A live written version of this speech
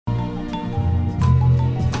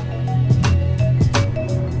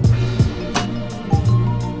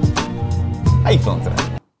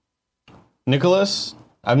Nicholas,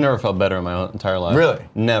 I've never felt better in my entire life. Really?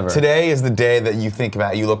 Never. Today is the day that you think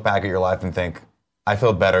about, you look back at your life and think, I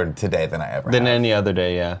feel better today than I ever Than have. any other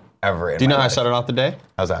day, yeah. Ever in Do you know my how I life. started off the day?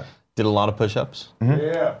 How's that? Did a lot of push-ups.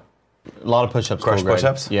 Yeah. A lot of push-ups. Crush cool, Greg.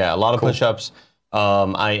 push-ups? Yeah, a lot of push-ups.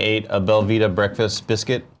 I ate a Belvita breakfast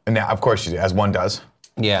biscuit. And now, of course you do, as one does.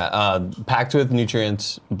 Yeah, packed with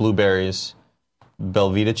nutrients, blueberries,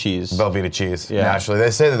 Belvita cheese. Velveeta cheese, Yeah. naturally.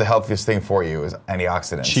 They say that the healthiest thing for you is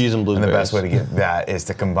antioxidants. Cheese and And the best way blueberries. to get that is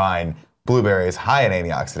to combine blueberries high in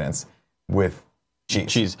antioxidants with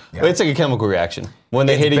cheese. Yeah. It's like a chemical reaction. When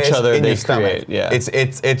they hit each other, in they your stomach. create. Yeah.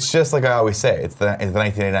 It's just like I always say. It's the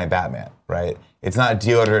 1989 Batman, right? It's not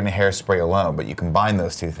deodorant and hairspray alone, but you combine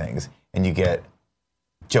those two things and you get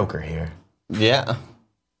Joker here. Yeah.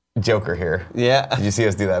 Joker here. Yeah. Did you see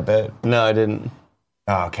us do that bit? No, I didn't.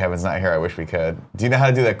 Oh, Kevin's not here. I wish we could. Do you know how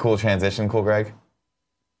to do that cool transition, Cool Greg?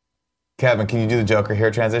 Kevin, can you do the Joker here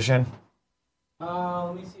transition?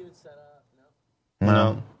 Let me see what's set up.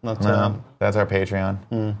 No, not set up. That's our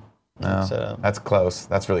Patreon. Not set up. That's close.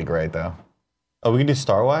 That's really great, though. Oh, we can do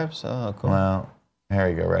Star Wives? Oh, cool. Well, here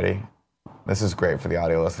you go. Ready? This is great for the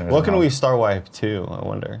audio listeners. What at can home. we Star Wipe to, I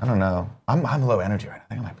wonder? I don't know. I'm low energy right now. I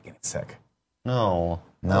think I might be getting sick. No.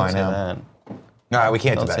 No, Don't I say know. that. No, we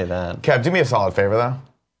can't Don't do that. say that. Kev, do me a solid favor, though.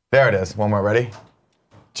 There it is. One more. Ready?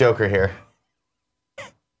 Joker here.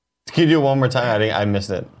 Can you do it one more time? I missed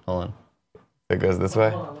it. Hold on. It goes this way.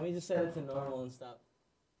 Hold on, let me just set it to normal and stop.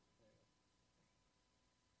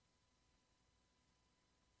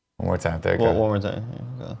 One more time. There you Well, go. one more time. Here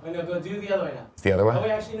we go. Wait, no, go do the other way now. It's the other way? Oh,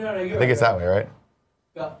 wait, actually, no, you're I think it's that way, right?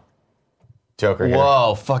 Go. Joker here.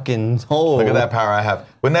 Whoa, fucking. Oh. Look at that power I have.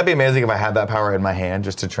 Wouldn't that be amazing if I had that power in my hand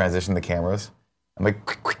just to transition the cameras? I'm like,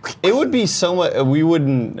 quick, quick, quick. It would be so much. We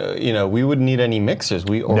wouldn't, we wouldn't need any mixers.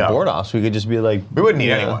 Or No. board offs. We could just be like. We wouldn't need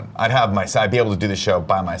yeah. anyone. I'd be able to do the show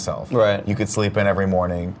by myself. Right. You could sleep in every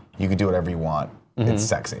morning. You could do whatever you want. Mm-hmm. It's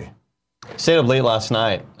sexy. Stayed up late last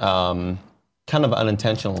night, kind of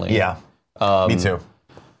unintentionally. Yeah. Me too.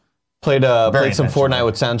 Played some intentional. Fortnite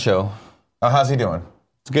with Sancho. Oh, how's he doing?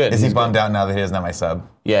 It's good. Is he He's bummed good. out now that he doesn't have my sub?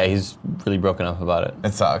 Yeah, he's really broken up about it.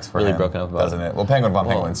 It sucks for Really him. broken up about doesn't it? Well, Penguin Von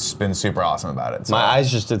Well- Penguin's been super awesome about it. So. My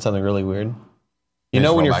eyes just did something really weird. You just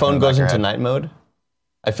know when roll your back phone in the back goes of your into head. night mode?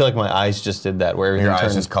 I feel like my eyes just did that, where everything Your eyes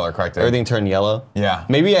turned, just color corrected. everything turned yellow. Yeah.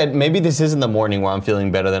 Maybe this isn't the morning where I'm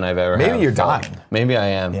feeling better than I've ever Maybe have you're felt. dying. Maybe I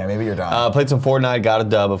am. Yeah, maybe you're dying. Played some Fortnite, got a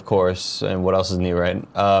dub, of course, and what else is new, right?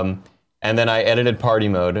 And then I edited party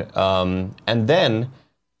mode, and then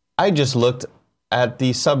I just looked at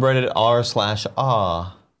the subreddit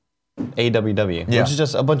r/ah, AWW, Yeah. which is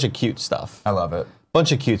just a bunch of cute stuff. I love it.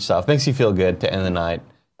 Bunch of cute stuff. Makes you feel good to end the night.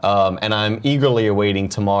 And I'm eagerly awaiting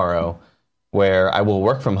tomorrow, where I will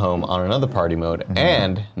work from home on another party mode.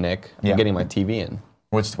 And, Nick, Yeah. I'm getting my TV in.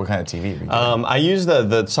 What kind of TV are you doing? I use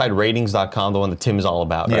the site ratings.com, the one that Tim is all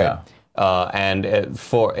about, right? Yeah. And it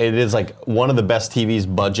is like one of the best TVs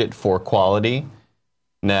budget for quality.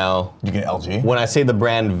 Now, You get LG? when I say the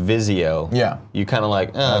brand Vizio, Yeah. you kind of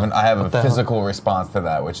like, I have a what the hell? physical response to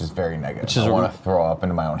that, which is very negative. is I want to throw up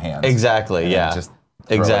into my own hands. Exactly, And then yeah. just throw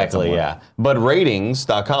it at Exactly, someone. yeah. But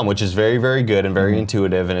ratings.com, which is very, very good and Mm-hmm. very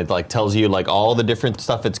intuitive, and it like tells you like all the different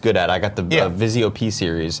stuff it's good at. I got the Yeah. Vizio P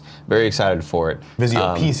series. Very excited for it.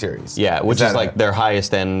 Vizio P series. Yeah, which that is like their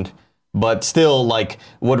highest end, but still like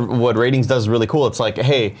what ratings does is really cool. It's like,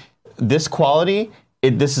 hey, this quality,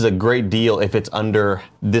 this is a great deal if it's under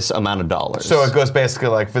this amount of dollars. So it goes basically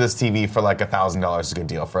like for this TV for like $1,000 is a good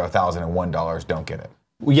deal. For $1,001, don't get it.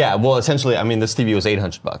 Yeah, well, essentially, I mean, this TV was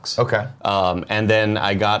 $800. Okay. And then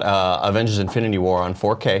I got Avengers: Infinity War on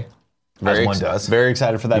 4K. As one does. Very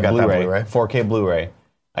excited for that got that Blu-ray. Blu-ray? 4K Blu-ray.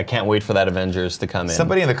 I can't wait for that Avengers to come in.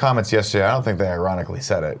 Somebody in the comments yesterday, I don't think they ironically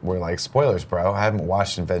said it, were like, spoilers, bro. I haven't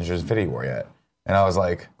watched Avengers Infinity War yet. And I was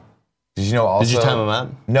like, did you know also... Did you time him out?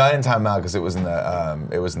 No, I didn't time him out because it was in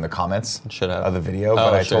the comments Should have. of the video.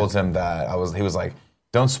 But I sure. told him that he was like,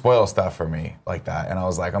 don't spoil stuff for me like that. And I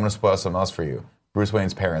was like, I'm going to spoil something else for you. Bruce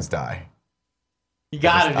Wayne's parents die. You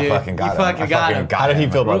got it, I dude. fucking got you him. fucking I got fucking him. got How did he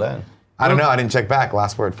him. feel about that? I don't know. I didn't check back.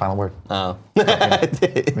 Last word, final word. Oh.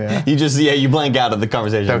 You blank out of the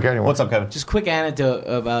conversation. Don't care anymore. What's up, Kevin? Just quick anecdote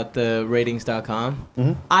about the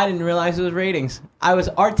ratings.com. I didn't realize it was ratings. I was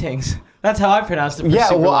Artings. That's how I pronounced it. For Yeah,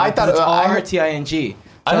 super well, long, I thought 'cause it's I heard- RTING.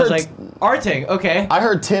 I I was heard- like, Arting, okay. I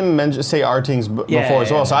heard Tim say Artings Yeah, before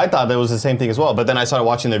as well, yeah. so I thought that was the same thing as well. But then I started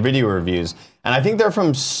watching their video reviews, and I think they're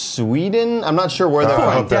from Sweden. I'm not sure where they're I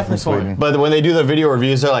from. hope they're from definitely Sweden. But when they do the video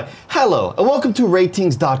reviews, they're like, hello, and welcome to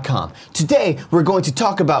ratings.com. Today, we're going to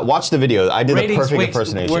talk about, watch the video. I did the Ratings perfect works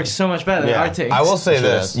impersonation. so much better than Yeah. Artings. I will say Sure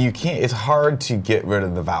this: is. you can't. It's hard to get rid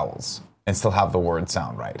of the vowels and still have the word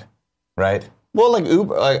sound right. right? Well, like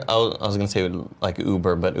Uber, I was gonna say like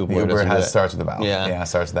Uber, but Uber doesn't do that. starts with a vowel. Yeah. It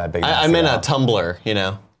starts with that big. I meant a Tumblr, you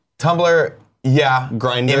know. Tumblr, yeah.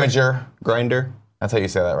 Grinder. Imager. That's how you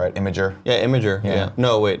say that, right? Imager. Yeah, Imager. Yeah.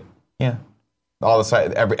 No, wait. Yeah. All the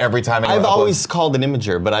site every time. I've always called it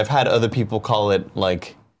Imager, but I've had other people call it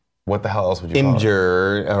like. What the hell else would you call it?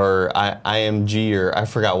 Imgur or IMG or I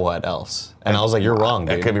forgot what else. And I was like, you're wrong,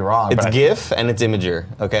 dude. It could be wrong. It's GIF and it's Imager,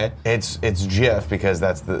 okay? It's GIF because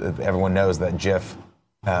everyone knows that GIF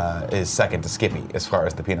is second to Skippy as far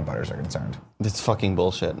as the peanut butters are concerned. It's fucking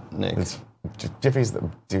bullshit, Nick. Jiffy's the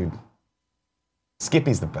dude.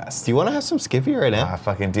 Skippy's the best. Do you want to have some Skippy right now? I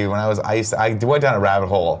fucking do. I went down a rabbit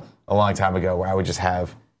hole a long time ago where I would just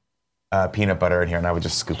have peanut butter in here and I would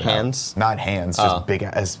just scoop it Hands? out. Not hands, just big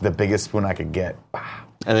as the biggest spoon I could get.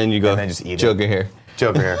 And then you go, and then just eat Joker here.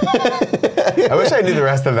 Joker here. I wish I knew the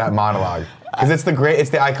rest of that monologue. Because it's the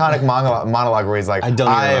iconic monologue where he's like, I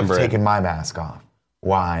don't even remember I've taken my mask off.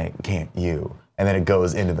 Why can't you? And then it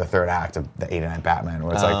goes into the third act of the 89 Batman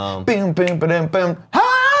where it's like, boom, boom, boom, boom,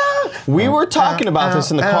 ha! We were talking about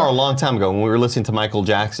this in the car a long time ago when we were listening to Michael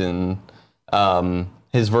Jackson,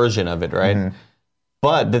 his version of it, right? Mm-hmm.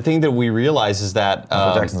 But the thing that we realize is that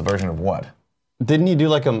Michael Jackson's version of what? Didn't he do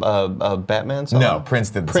like a Batman song? No, Prince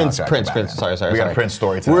did the soundtrack Prince. to Batman. Sorry. We got a Prince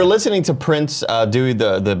story tonight. We were listening to Prince do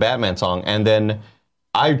the Batman song, and then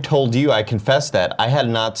I told you, I confessed that I had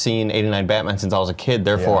not seen 89 Batman since I was a kid,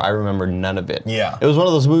 therefore I remember none of it. Yeah. It was one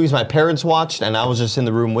of those movies my parents watched, and I was just in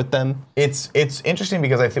the room with them. It's interesting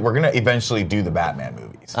because I think we're going to eventually do the Batman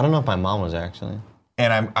movies. I don't know if my mom was actually.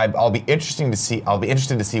 And I'll be interested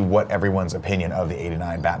to see what everyone's opinion of the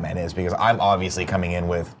 89 Batman is, because I'm obviously coming in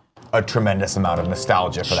with a tremendous amount of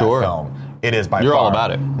nostalgia for that film. It is by You're far all about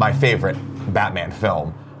it. my favorite Batman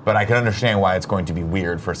film, but I can understand why it's going to be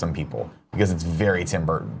weird for some people, because it's very Tim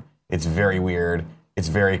Burton. It's very weird. It's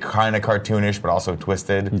very kind of cartoonish, but also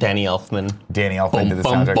twisted. Danny Elfman. Danny Elfman did the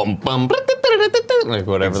soundtrack. Like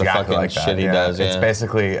whatever Exactly the fucking like that, shit he does. It's Yeah.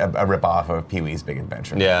 basically a rip-off of Pee-wee's Big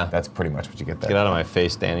Adventure. Yeah. That's pretty much what you get there. Get out of my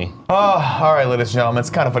face, Danny. Oh, all right, ladies and gentlemen,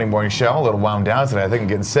 it's kind of funny morning show. A little wound down today. I think I'm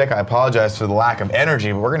getting sick. I apologize for the lack of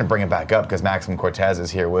energy, but we're going to bring it back up because Maxim Cortez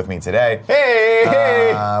is here with me today.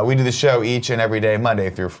 Hey! We do the show each and every day,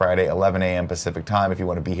 Monday through Friday, 11 a.m. Pacific time. If you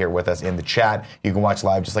want to be here with us in the chat, you can watch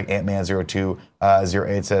live just like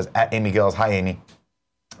Antman0208 says, at Amy Gills, hi Amy,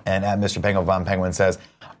 and at Mr. Penguin Von Penguin says,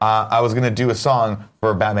 I was going to do a song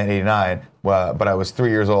for Batman 89, but I was 3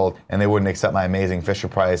 years old, and they wouldn't accept my amazing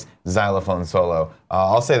Fisher-Price xylophone solo.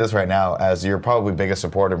 I'll say this right now, as your probably biggest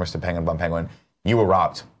supporter, Mr. Penguin Von Penguin, you were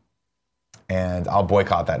robbed. And I'll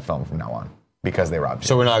boycott that film from now on, because they robbed you.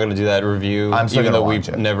 So we're not going to do that review, even though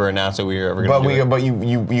we've never announced that we were ever going to do it. But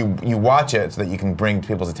you watch it so that you can bring to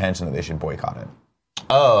people's attention that they should boycott it.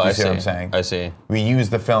 Oh, I see what I'm saying? I see. We use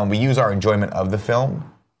the film, we use our enjoyment of the film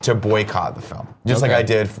to boycott the film. Just like I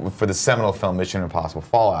did for the seminal film Mission Impossible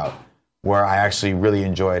Fallout, where I actually really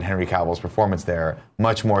enjoyed Henry Cavill's performance there,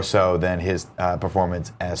 much more so than his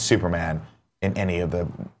performance as Superman in any of the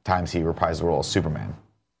times he reprised the role as Superman.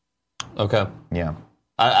 Okay. Yeah.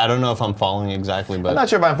 I don't know if I'm following exactly, but... I'm not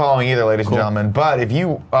sure if I'm following either, ladies and gentlemen, but if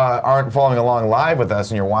you aren't following along live with us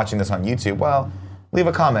and you're watching this on YouTube, well, leave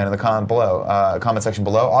a comment in the comment section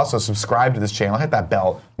below. Also, subscribe to this channel. Hit that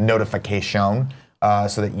bell notification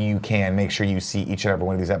so that you can make sure you see each and every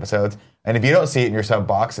one of these episodes. And if you don't see it in your sub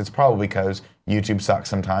box, it's probably because YouTube sucks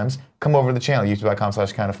sometimes. Come over to the channel,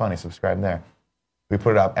 youtube.com/kindoffunny. Subscribe there. We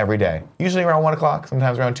put it up every day, usually around 1 o'clock,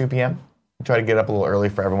 sometimes around 2 p.m. We try to get up a little early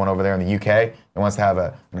for everyone over there in the UK that wants to have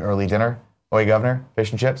an early dinner. Oi, Governor,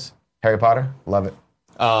 fish and chips, Harry Potter, love it.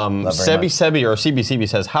 Sebi or CBCB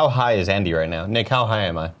says, how high is Andy right now? Nick, how high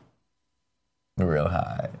am I? Real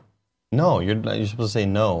high. No, you're supposed to say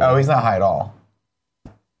no. Oh, he's not high at all.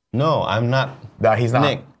 No, I'm not. No, he's not.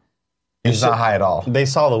 Nick, he's not high at all. They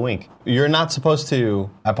saw the wink. You're not supposed to...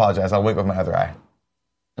 I apologize. I'll wink with my other eye.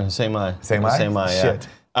 Same eye. Same eye? Same eye, Shit.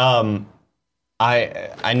 Yeah.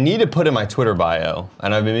 I need to put in my Twitter bio,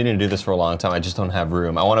 and I've been meaning to do this for a long time. I just don't have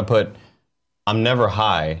room. I want to put, I'm never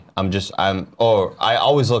high. I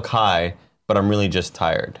always look high, but I'm really just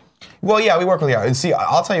tired. Well, yeah, we work really hard. And see,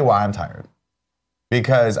 I'll tell you why I'm tired.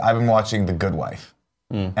 Because I've been watching The Good Wife,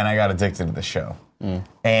 and I got addicted to the show.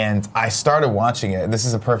 And I started watching it. This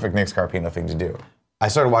is a perfect Nick Scarpino thing to do. I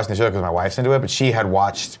started watching the show because my wife's into it, but she had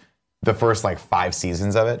watched the first 5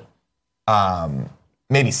 seasons of it.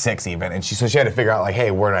 Maybe 6 even, and so she had to figure out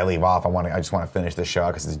hey, where did I leave off? I just want to finish this show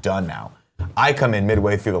because it's done now. I come in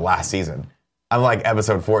midway through the last season. I'm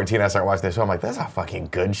episode 14. I start watching this show. I'm like, that's a fucking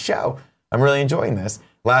good show. I'm really enjoying this.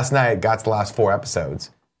 Last night, got to the last 4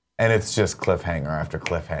 episodes, And it's just cliffhanger after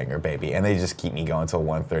cliffhanger, baby. And they just keep me going until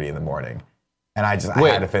 1:30 in the morning. And I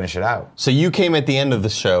had to finish it out. So you came at the end of the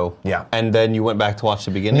show. Yeah. And then you went back to watch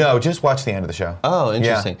the beginning? No, just watch the end of the show. Oh,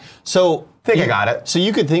 interesting. Yeah. So I got it. So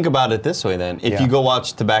you could think about it this way then. If you go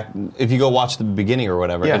watch the beginning or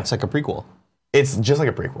whatever, it's like a prequel. It's just like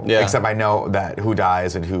a prequel. Yeah. Except I know that who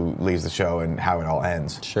dies and who leaves the show and how it all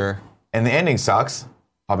ends. Sure. And the ending sucks.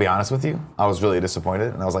 I'll be honest with you. I was really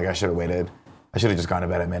disappointed, and I was like, I should have waited. I should have just gone to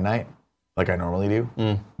bed at midnight, like I normally do.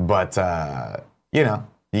 But you know,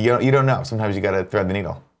 you don't know. Sometimes you got to thread the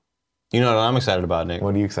needle. You know what I'm excited about, Nick?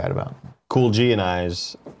 What are you excited about? Cool G and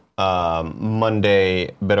I's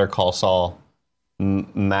Monday Better Call Saul. I'm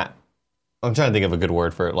trying to think of a good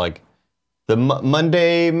word for it. Like the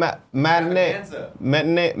Monday matinee.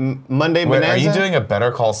 Monday Wait, Bonanza. are you doing a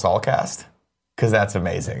Better Call Saul cast? Because that's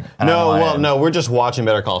amazing. No, we're just watching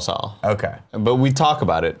Better Call Saul. Okay. But we talk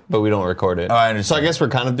about it, but we don't record it. Oh, I understand. So I guess we're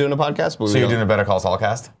kind of doing a podcast. But So you're doing a Better Call Saul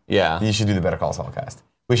cast? Yeah. You should do the Better Call Saul cast.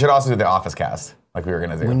 We should also do the Office cast, like we were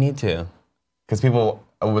going to do. We need to. Because people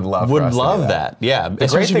would love for us to do that. Yeah. The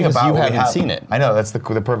great thing about you we haven't have, seen it. I know, that's the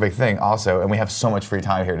perfect thing also, and we have so much free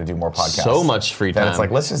time here to do more podcasts. So much free time. That it's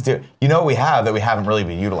like, let's just do it. You know what we have that we haven't really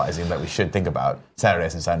been utilizing that we should think about?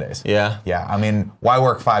 Saturdays and Sundays. Yeah. Yeah, I mean, why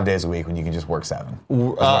work 5 days a week when you can just work 7? That's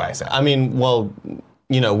what I say. I mean, well,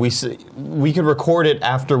 you know, we could record it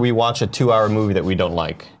after we watch a 2-hour movie that we don't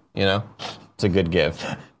like, you know? It's a good gift.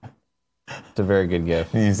 It's a very good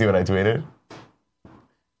gift. You see what I tweeted?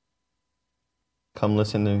 Come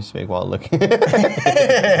listen to me speak while looking. You're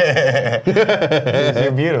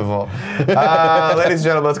beautiful. Ladies and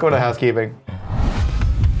gentlemen, let's go to housekeeping.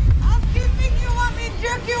 Housekeeping, you want me to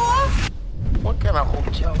jerk you off? What kind of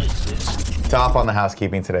hotel is this? Top on the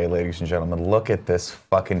housekeeping today, ladies and gentlemen. Look at this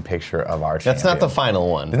fucking picture of our champion. That's not the final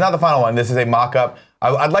one. It's not the final one. This is a mock-up.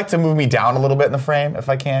 I'd like to move me down a little bit in the frame, if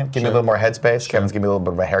I can. Give me a little more headspace. Kevin's giving me a little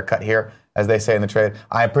bit of a haircut here, as they say in the trade.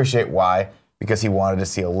 I appreciate why, because he wanted to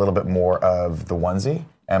see a little bit more of the onesie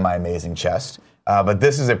and my amazing chest. But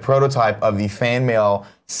this is a prototype of the fan mail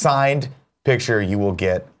signed picture you will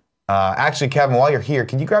get. Actually, Kevin, while you're here,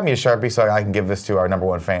 can you grab me a Sharpie so I can give this to our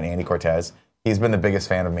 #1 fan, Andy Cortez? He's been the biggest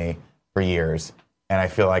fan of me for years, and I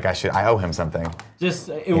feel like I owe him something. Just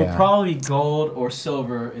it will probably be gold or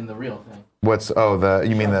silver in the real thing.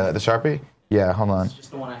 You mean the Sharpie? Yeah, hold on. It's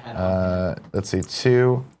just the one I had on. Let's see,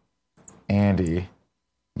 to Andy,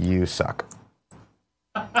 you suck.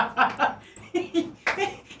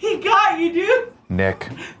 He got you, dude. Nick.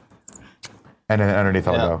 And then underneath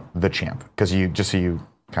I'll go, the champ. Because just so you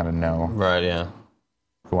kind of know Right, yeah.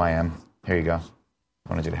 who I am. Here you go. I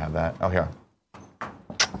wanted you to have that. Oh, here.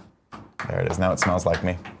 There it is. Now it smells like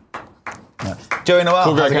me. Yeah. Joey Noel,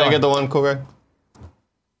 Cool, how's Greg, it can I going? get the one? Cool, Greg?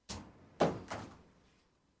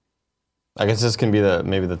 I guess this can be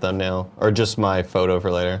maybe the thumbnail, or just my photo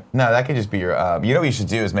for later. No, that could just be your, you know what you should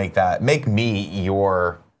do is make me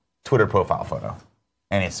your Twitter profile photo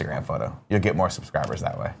and Instagram photo. You'll get more subscribers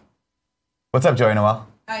that way. What's up, Joey Noel?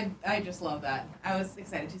 I just love that. I was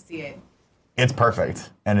excited to see it. It's perfect,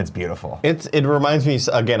 and it's beautiful. It reminds me,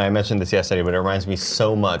 again, I mentioned this yesterday, but it reminds me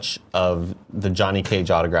so much of the Johnny Cage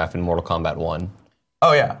autograph in Mortal Kombat 1.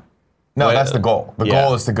 Oh, yeah. No, Wait, that's the goal. The yeah.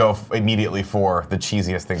 goal is to go immediately for the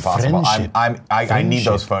cheesiest thing possible. I need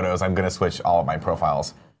those photos. I'm going to switch all of my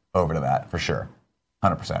profiles over to that, for sure.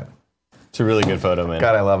 100%. It's a really good photo, man.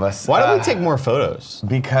 God, I love us. Why don't we take more photos?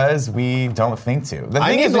 Because we don't think to. The I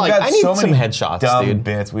thing need, is, we've like, got I need so some many headshots, dumb dude.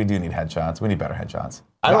 bits. We do need headshots. We need better headshots.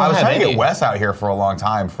 I don't was have trying to any. get Wes out here for a long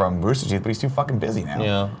time from Rooster Teeth, but he's too fucking busy now.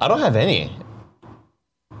 Yeah, I don't have any.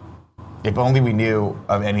 If only we knew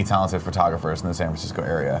of any talented photographers in the San Francisco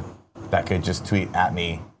area that could just tweet at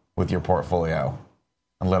me with your portfolio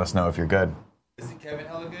and let us know if you're good. Is Kevin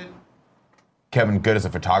hella good? Kevin good as a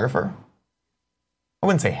photographer? I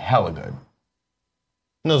wouldn't say hella good.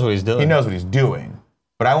 Knows what he's doing. He knows what he's doing.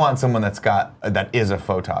 But I want someone that is a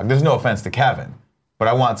photog. There's no offense to Kevin, but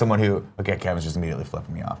I want someone who, okay, Kevin's just immediately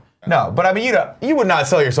flipping me off. No, but I mean, you would not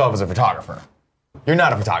sell yourself as a photographer. You're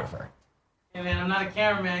not a photographer. Hey man, I'm not a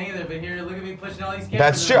cameraman either, but here, look at me pushing all these cameras.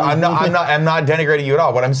 That's true. I'm not denigrating you at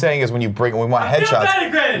all. What I'm saying is when we want headshots.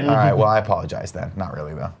 Denigrated. All right, well, I apologize then. Not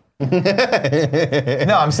really though.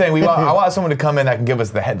 No, I'm saying I want someone to come in that can give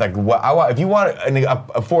us the head. Like what I want. If you want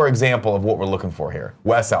a for example of what we're looking for here,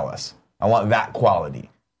 Wes Ellis. I want that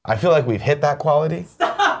quality. I feel like we've hit that quality.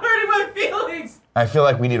 Stop hurting my feelings. I feel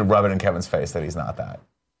like we need to rub it in Kevin's face that he's not that.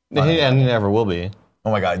 And he never will be.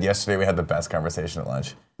 Oh my God! Yesterday we had the best conversation at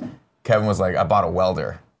lunch. Kevin was like, "I bought a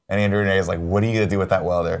welder," and Andrew Renee is like, "What are you gonna do with that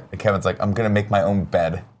welder?" And Kevin's like, "I'm gonna make my own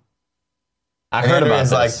bed." I And heard Andrew about is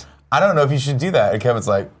this. like, "I don't know if you should do that." And Kevin's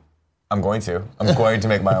like, I'm going to. I'm going to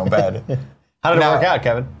make my own bed. How did Now- it work out,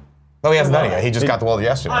 Kevin? Oh, he hasn't done it yet. He just got the welder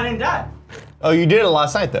yesterday. I didn't die. Oh, you did it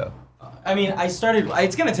last night, though. I mean, I started.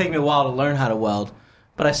 It's gonna take me a while to learn how to weld,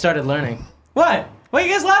 but I started learning. What? Why are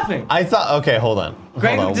you guys laughing? I thought, okay, hold on.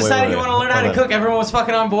 Greg Hold on, decided he wait, wanted to learn how to hold on. cook. Everyone was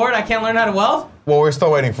fucking on board. I can't learn how to weld. Well, we're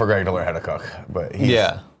still waiting for Greg to learn how to cook, but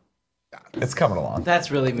Yeah. it's coming along. That's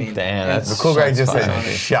really mean. Damn, And- that's The cool Greg just shots said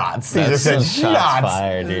fired. shots. He That's just said some shots.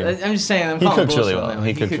 fired, dude. I'm just saying. I'm He calling cooks really bullshit well. on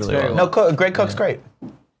He that. cooks really very well. No, Greg cooks great.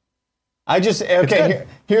 I just, okay, good.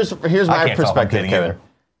 here's I my can't tell if I'm perspective, kidding Kevin. either.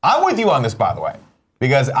 I'm with you on this, by the way,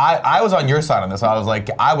 because I was on your side on this. I was like,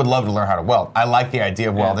 I would love to learn how to weld. I like the idea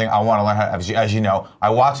of welding. I want to learn how. As you know, I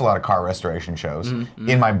watch a lot of car restoration shows.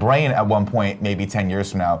 In my brain, at one point, maybe 10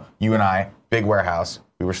 years from now, you and I, big warehouse,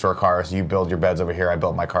 we restore cars. You build your beds over here. I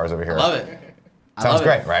build my cars over here. Love it. I Sounds love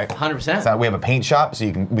great, it. right? 100%. So we have a paint shop, so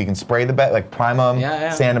we can spray the bed, like prime them,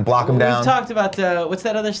 Yeah. sand and block them down. We've talked about what's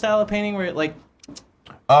that other style of painting where like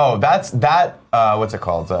Oh, that's that. What's it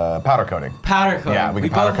called? Powder coating. powder coating. Yeah, we can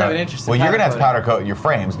both powder have coat. an interest. Well, in you're gonna have to coating. powder coat your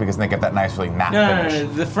frames because they get that nice, really matte No,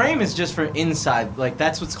 finish. The frame is just for inside. Like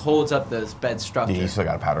that's what holds up the bed structure. You still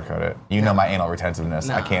gotta powder coat it. You know my anal retentiveness.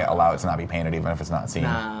 I Nah. can't allow it to not be painted, even if it's not seen.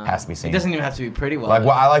 Nah. It has to be seen. It doesn't even have to be pretty well. Like,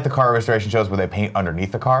 well, I like the car restoration shows where they paint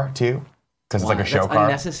underneath the car too, because it's Why? like a show That's car.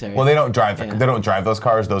 unnecessary. Well, they don't drive. Yeah. They don't drive those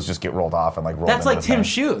cars. Those just get rolled off and like rolled. That's into like the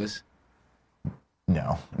Tim's thing. shoes.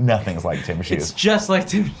 No, nothing's like Tim's shoes. It's just like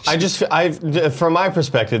Tim's shoes. From my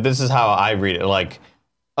perspective, this is how I read it. Like,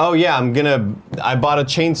 oh yeah, I bought a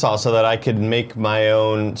chainsaw so that I could make my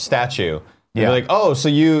own statue. Yeah. You're like, oh, so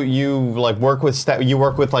you like work with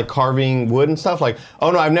like carving wood and stuff. Like,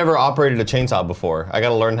 oh no, I've never operated a chainsaw before. I got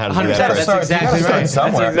to learn how to do 100%, that that's first. exactly you gotta right.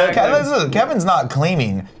 start somewhere. That's exactly Listen, Kevin's not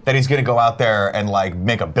claiming that he's going to go out there and like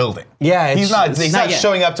make a building. Yeah, he's not. He's not not yet.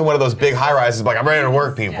 showing up to one of those big high rises like I'm ready to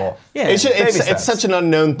work, people. Yeah. It's Baby steps. such an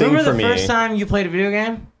unknown thing Remember for the me. first time you played a video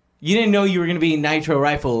game? You didn't know you were gonna be Nitro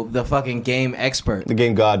Rifle, the fucking game expert. The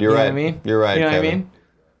game god, you're You know right. what I mean? You're right. You know Kevin. what I mean?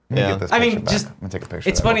 Let me Yeah. get this I mean, picture back. just I'm gonna take a picture.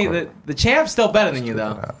 it's of that funny real quick. that the champ's still better than you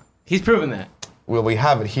though. that. He's proven that. Well, we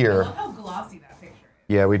have it here. Look how glossy that picture is.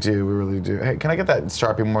 Yeah, we do. We really do. Hey, can I get that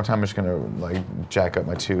Sharpie one more time? I'm just gonna like jack up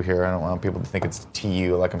my two here. I don't want people to think it's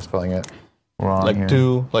TU like I'm spelling it wrong Like here.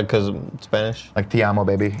 two, like because Spanish. Like te amo,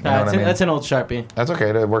 baby. You know what I mean? That's an old Sharpie. That's okay.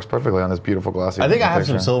 It works perfectly on this beautiful glossy. I think I have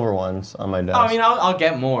some picture. silver ones on my desk. Oh, I mean, I'll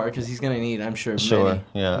get more because he's gonna need, I'm sure. Sure. Many,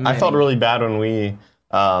 Yeah. I many. felt really bad when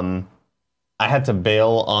I had to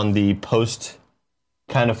bail on the post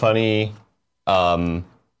kind of funny You're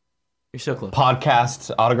so close.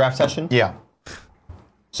 podcast autograph session. Yeah.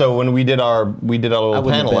 So when we did our little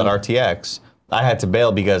wouldn't panel at bail. RTX, I had to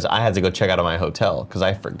bail because I had to go check out of my hotel because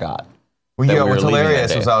I forgot. Well, that yeah. we were What's leaving that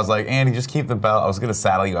hilarious day. was I was like, Andy, just keep the belt. I was gonna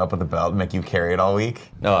saddle you up with the belt and make you carry it all week.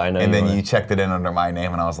 No, I know. And then were. you checked it in under my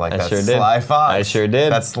name, and I was like, "That's sure did. Sly Fox." I sure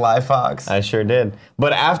did. That's Sly Fox. I sure did.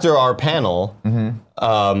 But after our panel,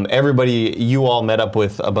 everybody, you all met up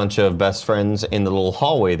with a bunch of best friends in the little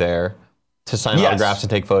hallway there to sign Yes. autographs and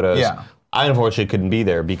take photos. Yeah. I unfortunately couldn't be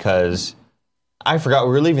there because I forgot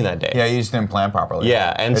we were leaving that day. Yeah, you just didn't plan properly.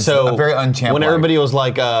 Yeah, and It's so a very unchamp. when everybody was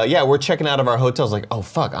like, "Yeah, we're checking out of our hotels," like, "Oh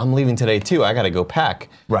fuck, I'm leaving today too. I got to go pack."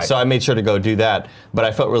 Right. So I made sure to go do that, but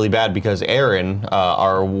I felt really bad because Aaron,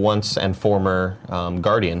 our once and former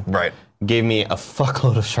guardian, Right. gave me a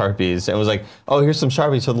fuckload of Sharpies and was like, "Oh, here's some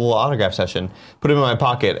Sharpies for the little autograph session." Put them in my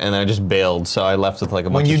pocket, and I just bailed. So I left with like a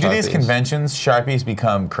bunch When you of do Sharpies. these conventions, Sharpies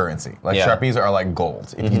become currency. Like Yeah. Sharpies are like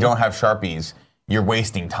gold. If you don't have Sharpies, you're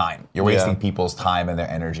wasting time. You're wasting people's time and their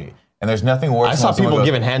energy. And there's nothing worse. I than saw when someone people goes,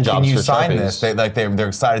 giving hand jobs Can you for sign Sharpies?" this? They're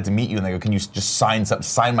excited to meet you, and they go, "Can you just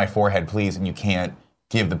sign my forehead, please?" And you can't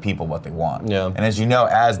give the people what they want. Yeah. And as you know,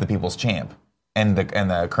 as the people's champ and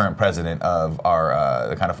the current president of our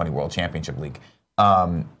the Kind of Funny World Championship League,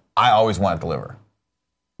 I always want to deliver,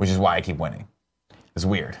 which is why I keep winning. It's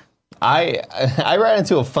weird. I ran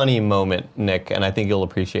into a funny moment, Nick, and I think you'll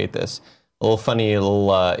appreciate this. A little funny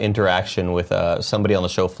interaction with somebody on the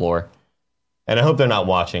show floor. And I hope they're not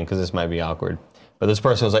watching because this might be awkward. But this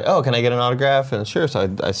person was like, "Oh, can I get an autograph?" And sure, so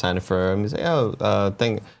I signed it for him. He's like, "Oh,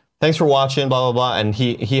 thanks for watching, blah, blah, blah." And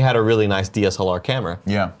he had a really nice DSLR camera.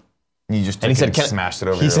 Yeah. You just took And he it said, smashed it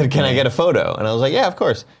over. He your said, "Can I knee. get a photo?" And I was like, "Yeah, of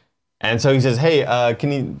course." And so he says, "Hey,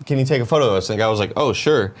 can you take a photo of us?" And the guy was like, "Oh,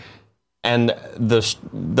 sure." And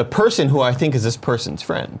the person who I think is this person's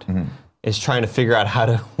friend is trying to figure out how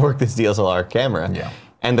to work this DSLR camera. Yeah.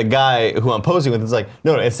 And the guy who I'm posing with is like,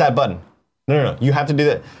 "No, it's that button. No, you have to do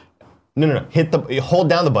that." No. Hold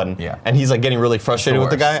down the button. Yeah. And he's like getting really frustrated with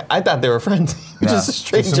the guy. worst. I thought they were friends. Just a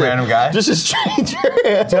stranger. Just a random guy? Just a stranger.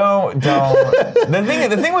 Don't. The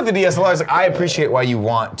thing with the DSLR is like I appreciate why you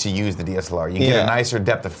want to use the DSLR. You get a nicer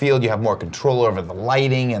depth of field. You have more control over the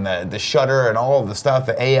lighting and the shutter and all of the stuff,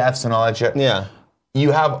 the AFs and all that shit. Yeah.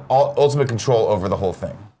 You have ultimate control over the whole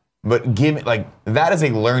thing. But that is a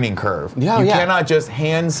learning curve. You cannot just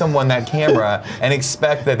hand someone that camera and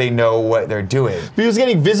expect that they know what they're doing. He was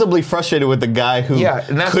getting visibly frustrated with the guy who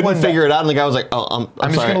couldn't figure it out, and the guy was like, "Oh,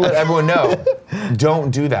 I'm just sorry." going to let everyone know,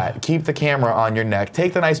 don't do that. Keep the camera on your neck.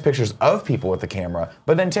 Take the nice pictures of people with the camera,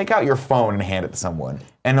 but then take out your phone and hand it to someone.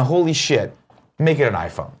 And holy shit, make it an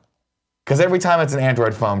iPhone. Because every time it's an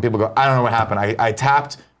Android phone, people go, I don't know what happened.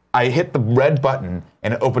 I hit the red button,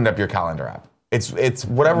 and it opened up your calendar app. It's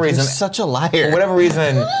whatever reason. You're such a liar. For whatever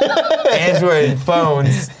reason, Android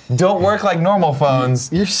phones don't work like normal phones.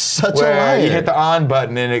 You're such a where liar. You hit the on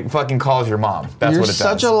button and it fucking calls your mom. That's what it does. You're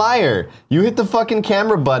such a liar. You hit the fucking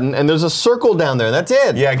camera button and there's a circle down there. That's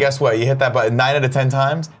it. Yeah, guess what? You hit that button 9 out of 10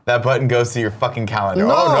 times, that button goes to your fucking calendar.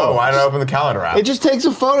 No. Oh no, why did I open the calendar app? It just takes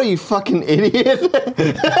a photo, you fucking idiot.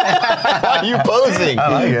 Why are you posing? I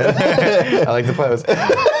like it. I like the pose.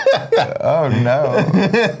 Oh no.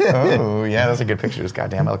 Oh yeah, those are good pictures.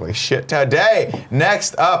 Goddamn, I look like shit today.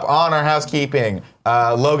 Next up on our housekeeping,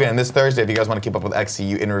 Logan, this Thursday, if you guys want to keep up with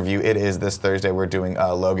XCU in review, it is this Thursday. We're doing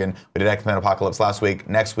Logan. We did X-Men Apocalypse last week.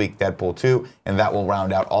 Next week, Deadpool 2, and that will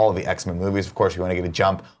round out all of the X-Men movies. Of course, if you want to get a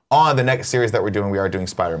jump on the next series that we're doing, we are doing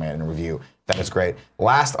Spider-Man in review. That is great.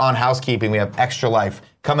 Last on housekeeping, we have Extra Life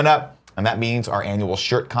coming up, and that means our annual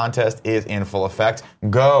shirt contest is in full effect.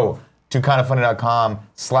 Go to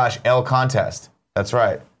kindafunny.com/El Contest. That's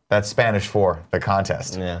right. That's Spanish for the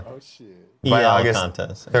contest. Yeah. Oh shit. By EL August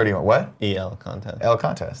contest. 31. What? EL contest. El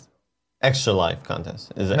Contest. Extra Life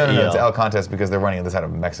contest. Is it No, EL? it's El Contest because they're running this out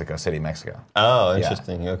of Mexico City, Mexico. Oh,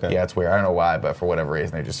 interesting. Okay. Yeah, it's weird. I don't know why, but for whatever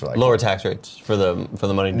reason, they just like Lower tax rates for the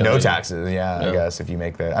money. no donated. taxes. Yeah, I guess if you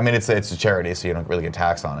make that. I mean, it's a charity, so you don't really get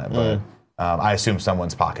taxed on it. But I assume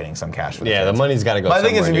someone's pocketing some cash for the Yeah, kids. the money's got to go. My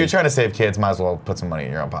thing is, somewhere, if you're dude. trying to save kids, might as well put some money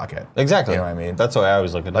in your own pocket. Exactly. You know what I mean? That's the way I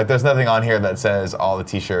always look at it. Like, there's nothing on here that says all the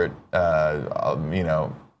T-shirt,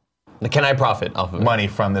 Can I profit off of it? money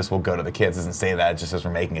from this will go to the kids. It doesn't say that. It just says we're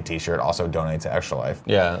making a T-shirt. Also donate to Extra Life.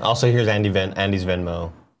 Yeah. Also, here's Andy's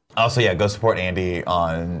Venmo. Also, yeah, go support Andy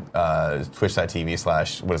on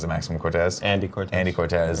twitch.tv/ what is it, Maximum Cortez? Andy Cortez. Andy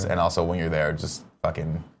Cortez. And also, when you're there, just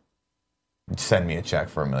fucking send me a check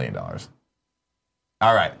for $1 million.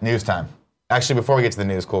 All right, news time. Actually, before we get to the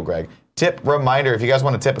news, cool, Greg. Tip reminder, if you guys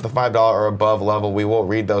want to tip at the $5 or above level, we will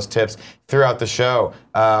read those tips throughout the show.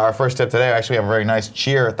 Our first tip today, actually, we have a very nice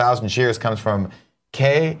cheer. 1,000 cheers comes from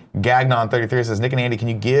K Gagnon33. Says, Nick and Andy, can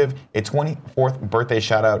you give a 24th birthday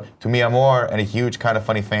shout out to mi amor and a huge kind of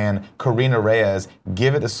funny fan, Karina Reyes?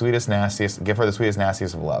 Give her the sweetest, nastiest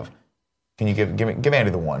of love. Can you give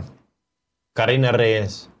Andy the one? Karina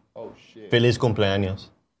Reyes. Oh shit. Feliz cumpleaños.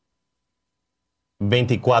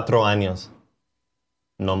 24 años.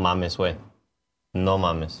 No mames, güey. No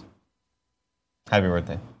mames. Happy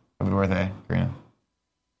birthday. Happy birthday, Karina.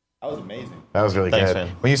 That was amazing. That was really Thanks, good.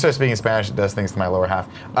 man. When you start speaking Spanish, it does things to my lower half.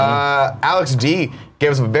 Alex D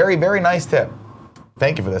gave us a very, very nice tip.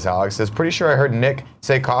 Thank you for this, Alex. Says, pretty sure I heard Nick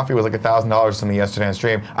say coffee was like $1,000 or something yesterday on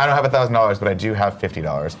stream. I don't have $1,000, but I do have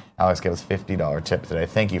 $50. Alex gave us a $50 tip today.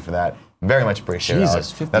 Thank you for that. Very much appreciated, Jesus,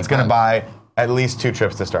 Alex. 50 That's going to bucks. buy at least 2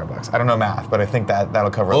 trips to Starbucks. I don't know math, but I think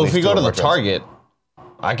that'll cover at Well, least if we 2 go to of the our trips. Target,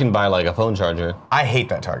 I can buy like a phone charger. I hate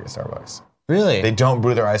that Target Starbucks. Really? They don't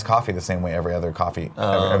brew their iced coffee the same way every other coffee.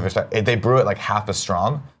 They brew it like half as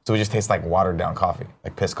strong, so it just tastes like watered down coffee,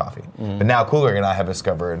 like piss coffee. But now Cooler and I have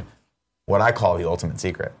discovered what I call the ultimate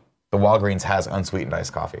secret. The Walgreens has unsweetened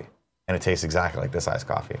iced coffee, and it tastes exactly like this iced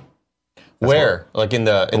coffee. Where? Like in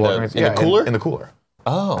the cooler? In the cooler.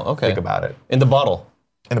 Oh, okay. Think about it. In the bottle.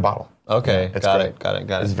 In the bottle. Okay, It's got great. it, got it,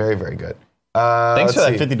 got It's it. very, very good. Thanks for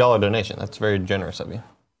let's that see. $50 donation. That's very generous of you.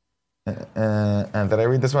 And did I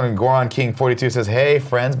read this one? Goron King 42 says, hey,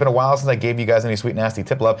 friends, been a while since I gave you guys any sweet, nasty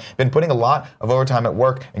tip love. Been putting a lot of overtime at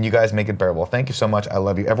work, and you guys make it bearable. Thank you so much. I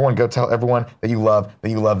love you. Everyone, go tell everyone that you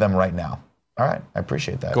love them right now. All right, I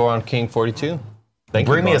appreciate that. Goron King 42. Thank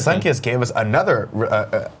you. Bring Me a Goron King. Sunkiss gave us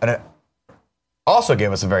also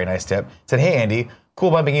gave us a very nice tip. Said, hey, Andy, cool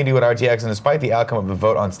bumping into you at RTX, and despite the outcome of the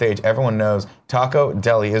vote on stage, everyone knows Taco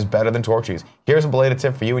Deli is better than Torchy's. Here's a belated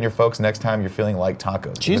tip for you and your folks next time you're feeling like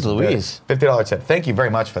tacos. Jeez Louise. $50 tip. Thank you very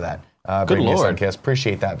much for that. Bring Me a Lord. Sunkiss.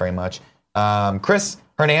 Appreciate that very much. Chris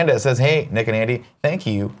Hernandez says, hey, Nick and Andy, thank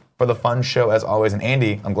you for the fun show as always. And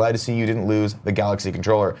Andy, I'm glad to see you didn't lose the Galaxy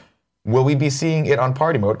controller. Will we be seeing it on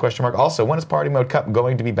Party Mode? Question mark. Also, when is Party Mode Cup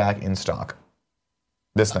going to be back in stock?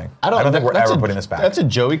 This thing. I don't think we're ever putting this back. That's a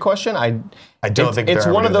Joey question. I don't think it's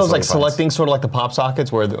they're one ever of doing those this like Silly Putts. selecting sort of like the pop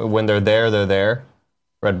sockets where when they're there.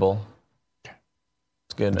 Red Bull.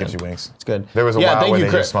 It's good. Gives man. you wings. It's good. There was a while thank where you, they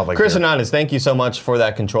Chris, just smelled like Chris beer. Hernandez, thank you so much for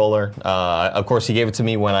that controller. Of course, he gave it to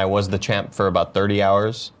me when I was the champ for about 30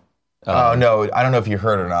 hours. Oh, no, I don't know if you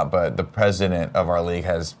heard or not, but the president of our league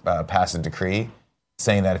has passed a decree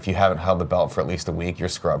saying that if you haven't held the belt for at least a week, you're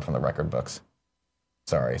scrubbed from the record books.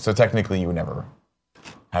 Sorry. So technically, you would never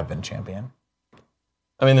have been champion.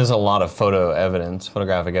 I mean, there's a lot of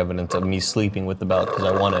photographic evidence of me sleeping with the belt because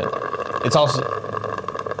I won it. It's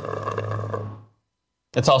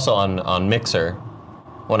also on Mixer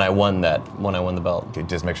when I won the belt.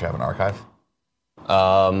 Just make sure you have an archive.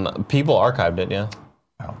 People archived it, yeah.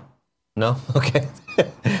 Oh. No? Okay.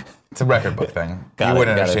 It's a record book thing. Got you it,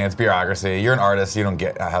 wouldn't got understand. it. It's bureaucracy. You're an artist. You don't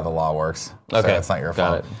get how the law works. Okay. So it's not your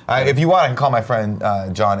Got fault. If you want, I can call my friend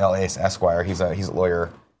John L. Ace Esquire. He's a lawyer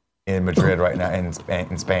in Madrid right now,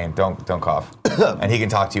 in Spain. Don't cough. And he can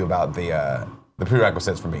talk to you about the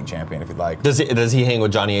prerequisites for being champion if you'd like. Does he hang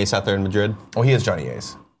with Johnny Ace out there in Madrid? Well, he is Johnny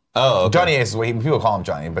Ace. Oh, okay. Johnny Ace is what people call him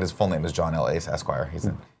Johnny, but his full name is John L. Ace Esquire. He's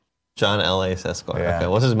John L. Ace Esquire. Yeah. Okay,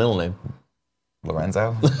 what's his middle name?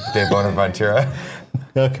 Lorenzo de Bonaventura.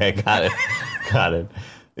 Okay, got it.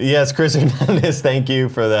 Yes, Chris Hernandez, thank you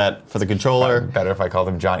for the controller. Better if I called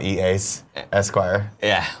him John E. Ace Esquire.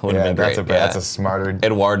 Yeah, would have been great. That's a smarter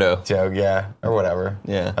Eduardo. joke, yeah, or whatever.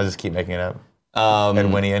 Yeah. I'll just keep making it up.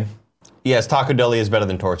 Edwinian. Yes, Taco Deli is better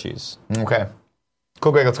than Torchy's. Okay.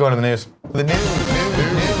 Cool, Greg, let's go into the news. The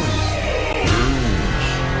news.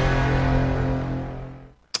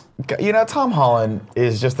 You know, Tom Holland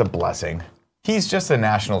is just a blessing. He's just a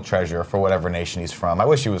national treasure for whatever nation he's from. I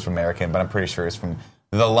wish he was from American, but I'm pretty sure he's from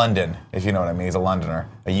the London, if you know what I mean. He's a Londoner,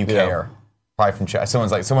 a UKer. Yeah. Probably from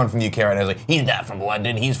someone from the UK right now is like, he's not from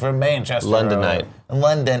London, he's from Manchester. Londonite.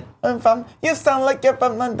 London. You sound like you're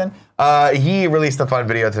from London. He released a fun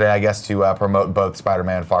video today, I guess, to promote both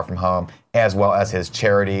Spider-Man Far From Home as well as his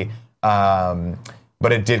charity.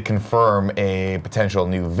 But it did confirm a potential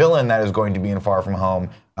new villain that is going to be in Far From Home.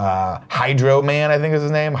 Hydro Man, I think is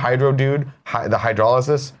his name. Hydro Dude. The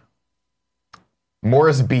hydrolysis.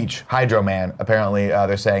 Morris Beach, Hydro Man, apparently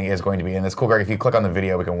they're saying is going to be in this. Cool, Greg, if you click on the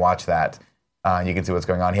video, we can watch that. You can see what's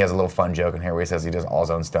going on. He has a little fun joke in here where he says he does all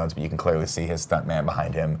his own stunts, but you can clearly see his stunt man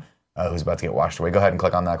behind him who's about to get washed away. Go ahead and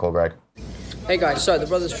click on that, Cool, Greg. Hey guys, so the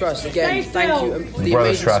Brothers Trust, again, thank you for the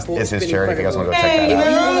Brothers amazing Trust support. is It's his been charity if you guys want to go incredible. check that If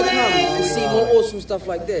out. you want to come and see more awesome stuff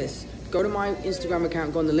like this, go to my Instagram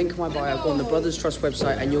account, go on the link in my bio, go on the Brothers Trust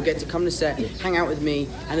website, and you'll get to come to set, hang out with me,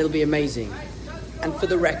 and it'll be amazing. And for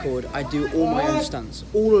the record, I do all my own stunts.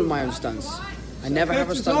 All of my own stunts. I never have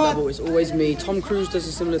a stunt double, it's always me. Tom Cruise does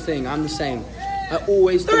a similar thing, I'm the same. I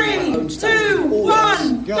always do my own stunts. 3, 2,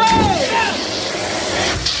 1, go!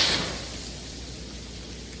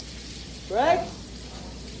 Greg,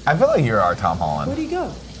 I feel like you're our Tom Holland. where'd he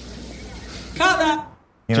go? Cut that!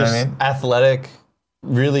 You know Just what I mean? athletic,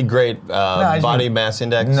 really great I just body mean- mass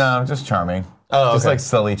index. No, just charming. Oh, Just okay. like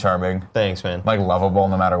silly charming. Thanks, man. Like lovable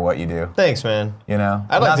no matter what you do. Thanks, man. You know?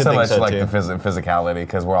 I'd like Not to so think much so, like too. the physicality,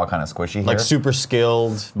 because we're all kind of squishy here. Like super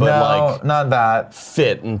skilled, but no, like not that.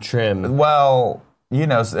 fit and trim. Well, you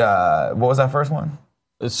know, what was that first one?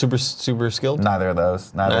 Super skilled? Neither of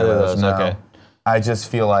those. Neither of those, no. okay. I just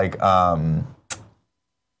feel like, I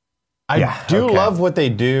yeah, do okay. love what they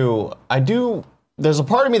do. There's a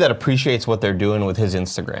part of me that appreciates what they're doing with his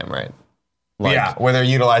Instagram, right? Like, yeah, where they're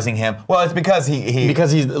utilizing him. Well, it's because he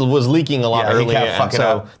because he was leaking a lot Yeah, he earlier, kept and fucking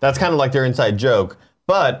so up. that's kind of like their inside joke.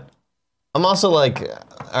 But I'm also like,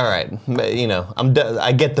 all right, you know,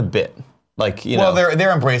 I get the bit. Like, you well, know,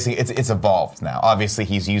 they're embracing it's evolved now. Obviously,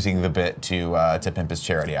 he's using the bit to pimp his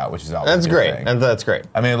charity out, which is always that's a good great, thing. and that's great.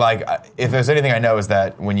 I mean, like, if there's anything I know is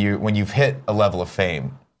that when you've hit a level of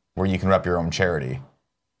fame where you can rep your own charity,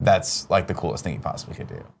 that's like the coolest thing you possibly could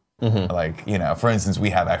do. Mm-hmm. Like, you know, for instance,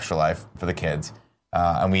 we have Extra Life for the kids,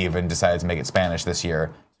 and we even decided to make it Spanish this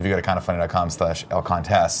year. If you go to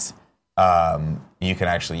kindoffunny.com/elcontest, you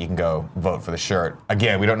can go vote for the shirt.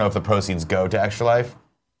 Again, we don't know if the proceeds go to Extra Life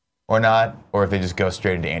or not, or if they just go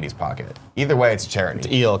straight into Andy's pocket. Either way, it's a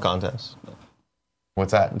charity. EL contest.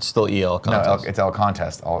 What's that? It's still EL No, contest. it's El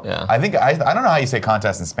Contest. Yeah. I think I don't know how you say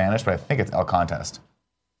contest in Spanish, but I think it's El Contest.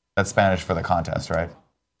 That's Spanish for the contest, right?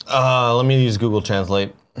 Let me use Google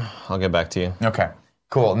Translate. I'll get back to you. Okay,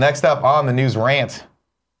 cool. Next up on the news rant.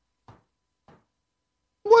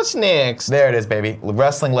 What's next? There it is, baby.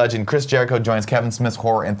 Wrestling legend Chris Jericho joins Kevin Smith's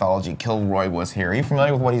horror anthology, Kilroy Was Here. Are you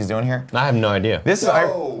familiar with what he's doing here? I have no idea. This is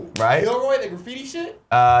right? Kilroy, the graffiti shit?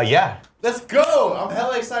 Yeah. Let's go! I'm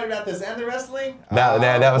hella excited about this. And the wrestling? That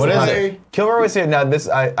was What the is it? Kilroy Was Here. Now, this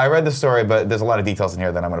I read the story, but there's a lot of details in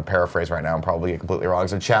here that I'm going to paraphrase right now and probably get completely wrong.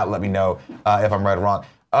 So chat, let me know if I'm right or wrong.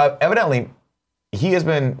 Evidently, he has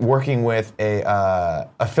been working with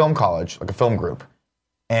a film college, like a film group,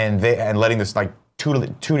 and letting this like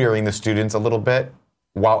tutoring the students a little bit,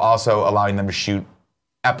 while also allowing them to shoot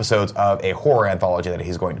episodes of a horror anthology that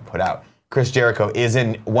he's going to put out. Chris Jericho is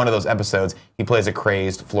in one of those episodes. He plays a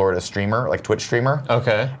crazed Florida streamer, like Twitch streamer.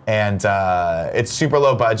 Okay. And it's super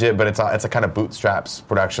low budget, but it's a kind of bootstraps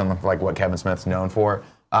production, like what Kevin Smith's known for.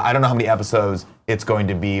 I don't know how many episodes it's going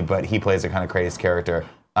to be, but he plays a kind of crazed character.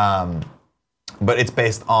 But it's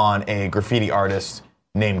based on a graffiti artist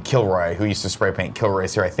named Kilroy, who used to spray paint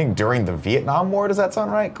Kilroy's here, I think, during the Vietnam War. Does that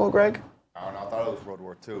sound right, Cool Greg? I don't know. I thought it was World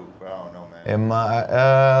War II, but I don't know, man.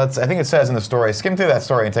 I think it says in the story. Skim through that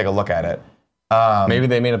story and take a look at it. Maybe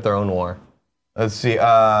they made up their own war. Let's see.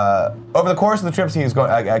 Over the course of the trips, he's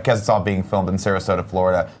going. I guess it's all being filmed in Sarasota,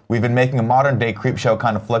 Florida. We've been making a modern-day creep show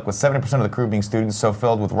kind of flick with 70% of the crew being students, so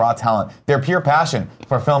filled with raw talent. Their pure passion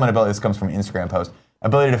for film and ability. This comes from an Instagram post.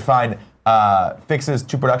 Ability to find fixes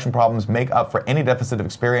to production problems, make up for any deficit of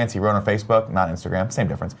experience. He wrote on Facebook, not Instagram. Same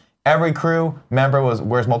difference. Every crew member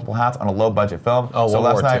wears multiple hats on a low-budget film. Oh, so World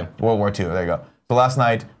last War night, II. World War II. There you go. So last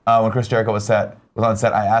night, when Chris Jericho was on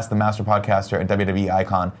set, I asked the master podcaster and WWE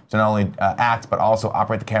icon to not only act but also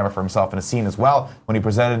operate the camera for himself in a scene as well. When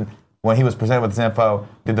he was presented with this info,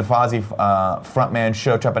 did the Fozzy frontman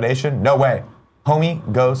show trepidation? No way.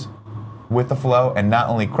 Homie goes with the flow and not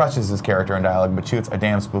only crushes his character in dialogue, but shoots a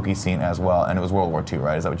damn spooky scene as well. And it was World War II,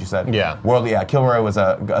 right? Is that what you said? Yeah. Kilroy was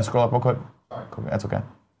scroll up real quick. Sorry. That's okay.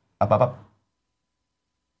 Up.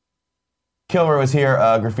 Kilroy was here.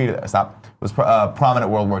 Graffiti. Stop. Was prominent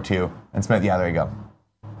World War II. And Smith. Yeah, there you go.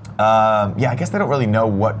 I guess they don't really know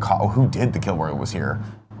who did the Kilroy Was Here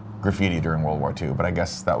graffiti during World War II, but I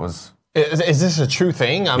guess that was. Is this a true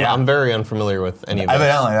thing? Yeah. I'm very unfamiliar with any of this.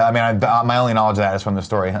 Evidently, my only knowledge of that is from the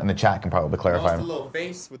story, and the chat can probably clarify. The little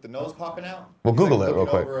face with the nose popping out. We'll Google it real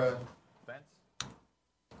quick.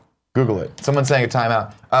 Google it. Someone's saying a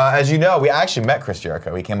timeout. As you know, we actually met Chris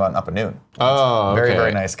Jericho. He came out in Up at Noon. Oh, okay. Very,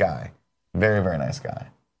 very nice guy. Very, very nice guy.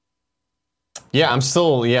 Yeah, I'm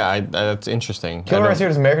still. Yeah, that's interesting. Kilroy Was Here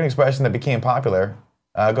is an American expression that became popular.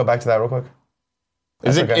 Go back to that real quick.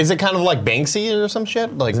 Is it kind of like Banksy or some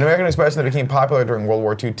shit? Like It's an American expression that became popular during World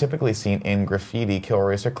War II, typically seen in graffiti.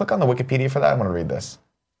 Kilroy Was Here. Click on the Wikipedia for that. I'm going to read this.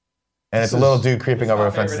 And it's a little dude creeping over a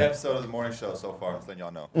It's my fence. favorite episode of the morning show so far. Just letting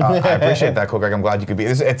y'all know. I appreciate that, Cool Greg. I'm glad you could be.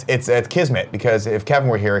 It's kismet, because if Kevin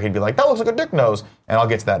were here, he'd be like, that looks like a dick nose. And I'll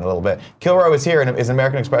get to that in a little bit. Kilroy Was Here is an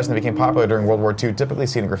American expression that became popular during World War II, typically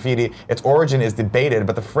seen in graffiti. Its origin is debated,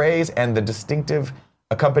 but the phrase and the distinctive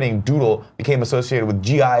accompanying doodle became associated with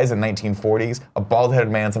GIs in the 1940s. A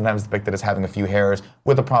bald-headed man, sometimes depicted as having a few hairs,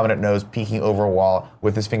 with a prominent nose peeking over a wall,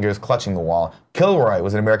 with his fingers clutching the wall. Kilroy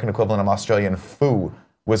was an American equivalent of Australian foo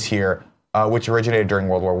was here, which originated during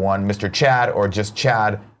World War I. Mr. Chad, or just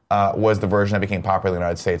Chad, was the version that became popular in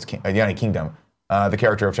the United Kingdom. The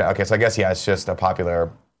character of Chad. Okay, so I guess, it's just a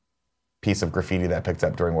popular piece of graffiti that picked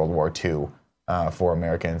up during World War II for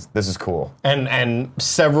Americans. This is cool. And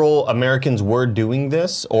several Americans were doing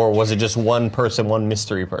this, or was it just one person, one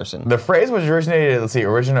mystery person? The phrase was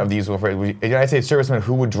origin of the useful phrase. United States servicemen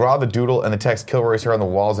who would draw the doodle and the text Kilroy Was Here on the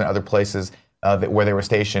walls and other places where they were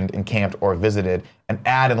stationed, encamped, or visited. An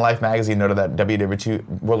ad in Life magazine noted that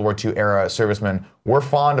World War II era servicemen were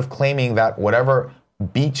fond of claiming that whatever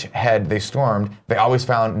beach head they stormed, they always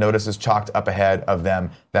found notices chalked up ahead of them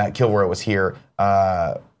that Kilroy Was Here.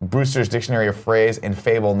 Brewster's Dictionary of Phrase and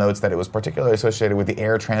Fable notes that it was particularly associated with the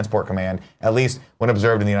Air Transport Command, at least when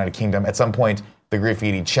observed in the United Kingdom. At some point, the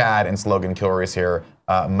graffiti Chad and slogan Kilroy Was Here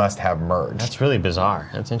must have merged. That's really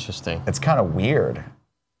bizarre. That's interesting. It's kind of weird.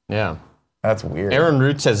 Yeah. That's weird. Aaron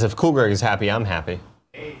Root says, if Cool Greg is happy, I'm happy.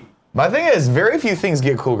 My thing is, very few things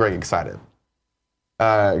get Cool Greg excited.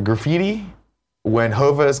 Graffiti, when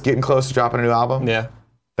Hova's getting close to dropping a new album. Yeah.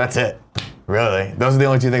 That's it. Really. Those are the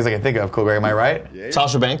only two things I can think of, Cool Greg. Am I right? Yeah.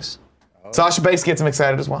 Sasha Banks. Sasha Banks gets him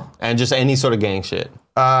excited as well. And just any sort of gang shit.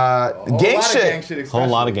 Gang shit. Whole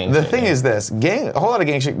lot of gang The shit. thing is this. A whole lot of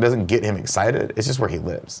gang shit doesn't get him excited. It's just where he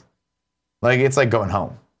lives. Like, it's like going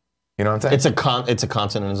home. You know what I'm saying? It's a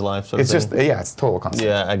constant in his life. Sort It's of just, thing. it's total constant.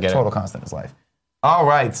 Yeah, I get it. Total constant in his life. All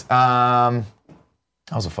right. That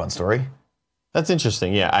was a fun story. That's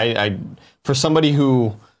interesting. Yeah, I for somebody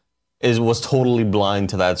who was totally blind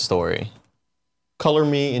to that story, Color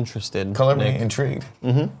me interested. Color me Nick. intrigued.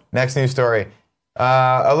 Next news story.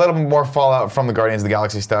 A little more fallout from the Guardians of the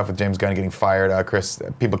Galaxy stuff with James Gunn getting fired.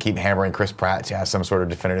 People keep hammering Chris Pratt to have some sort of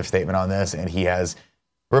definitive statement on this, and he has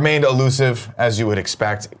remained elusive, as you would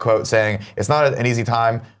expect, quote, saying, "It's not an easy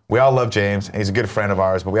time. We all love James, and he's a good friend of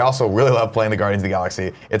ours, but we also really love playing the Guardians of the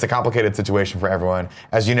Galaxy. It's a complicated situation for everyone.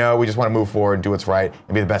 As you know, we just want to move forward, do what's right,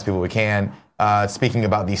 and be the best people we can." Speaking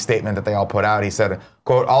about the statement that they all put out, he said,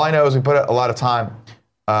 quote, "All I know is we put a lot of time,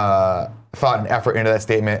 thought and effort into that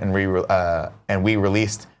statement, and we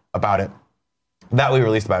released about it.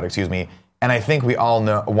 Excuse me. And I think we all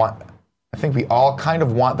kind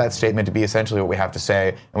of want that statement to be essentially what we have to say,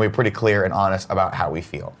 and we're pretty clear and honest about how we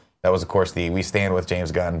feel." That was, of course, we stand with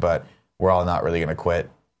James Gunn, but we're all not really going to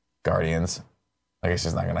quit Guardians. Like, it's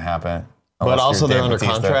just not going to happen. But also they're under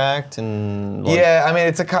contract and... Yeah, I mean,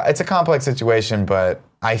 it's a complex situation, but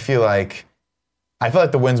I feel like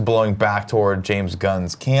the wind's blowing back toward James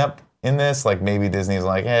Gunn's camp in this. Like, maybe Disney's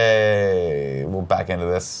like, hey, we'll back into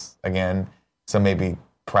this again. So maybe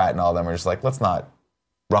Pratt and all of them are just like, let's not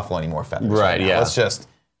ruffle any more feathers. Right, yeah.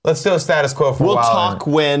 Let's do a status quo for a while. We'll talk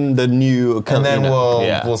when the new... And then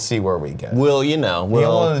we'll see where we get. We'll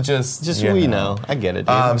just I get it,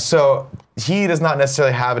 dude. So he does not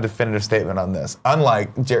necessarily have a definitive statement on this,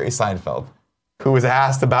 unlike Jerry Seinfeld, who was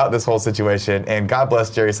asked about this whole situation, and God bless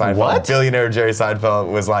Jerry Seinfeld. What? Billionaire Jerry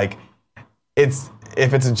Seinfeld was like, if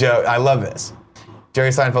it's a joke, I love this. Jerry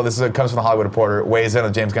Seinfeld, comes from the Hollywood Reporter, weighs in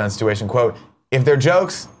on James Gunn's situation, quote, "If they're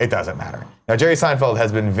jokes, it doesn't matter." Now, Jerry Seinfeld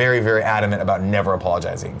has been very, very adamant about never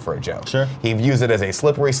apologizing for a joke. Sure. He views it as a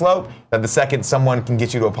slippery slope, that the second someone can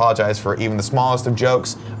get you to apologize for even the smallest of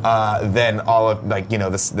jokes, then all of, the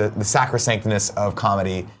sacrosanctness of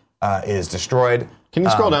comedy is destroyed. Can you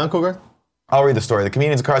scroll down, Cougar? I'll read the story. The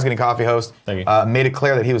Comedians Cars Getting Coffee host made it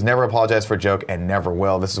clear that he was never apologized for a joke and never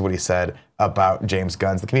will. This is what he said about James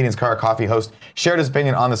Gunn. The Comedians Car Coffee host shared his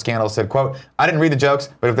opinion on the scandal, said, quote, "I didn't read the jokes,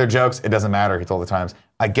 but if they're jokes, it doesn't matter," he told the Times.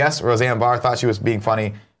 "I guess Roseanne Barr thought she was being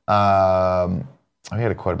funny." I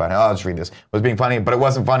had a quote about it. I'll just read this. "Was being funny, but it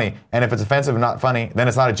wasn't funny. And if it's offensive and not funny, then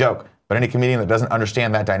it's not a joke. But any comedian that doesn't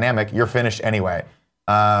understand that dynamic, you're finished anyway."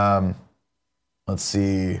 Let's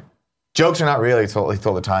see. "Jokes are not real," he told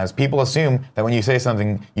the Times. "People assume that when you say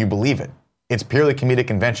something, you believe it. It's purely comedic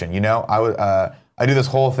convention. You know, I do this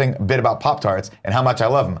whole bit about Pop-Tarts and how much I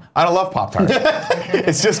love them. I don't love Pop-Tarts.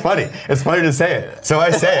 It's just funny. It's funny to say it. So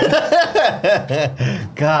I say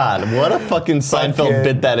it." God, what a fucking Seinfeld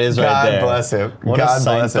bit that is right there. God bless him. What a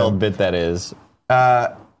Seinfeld bit that is.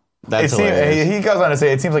 That's hilarious. He goes on to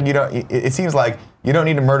say, it seems like you don't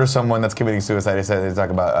need to murder someone that's committing suicide. He said they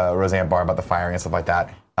talk about Roseanne Barr, about the firing and stuff like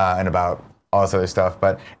that, and about all this other stuff.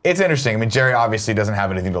 But it's interesting. I mean, Jerry obviously doesn't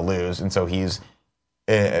have anything to lose, and so he's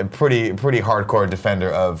a pretty hardcore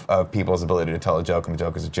defender of people's ability to tell a joke, and the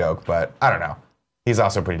joke is a joke. But I don't know. He's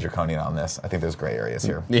also pretty draconian on this. I think there's gray areas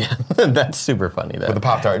here. Yeah, that's super funny. With the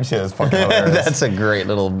Pop-Tarts, yeah, it's fucking hilarious. That's a great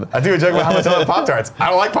little... I do a joke about how much I love Pop-Tarts. I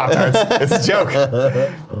don't like Pop-Tarts. It's a joke.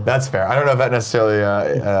 That's fair. I don't know if that necessarily...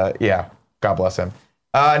 yeah, God bless him.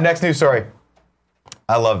 Next news story.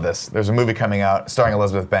 I love this. There's a movie coming out starring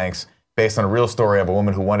Elizabeth Banks based on a real story of a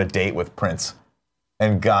woman who won a date with Prince.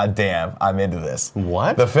 And goddamn, I'm into this.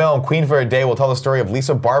 What? The film, Queen for a Day, will tell the story of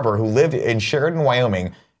Lisa Barber, who lived in Sheridan,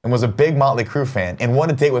 Wyoming, and was a big Motley Crue fan, and won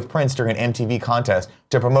a date with Prince during an MTV contest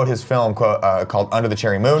to promote his film called Under the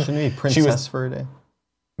Cherry Moon. Shouldn't it be Princess for a Day?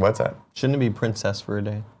 What's that? Shouldn't it be Princess for a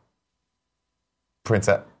Day?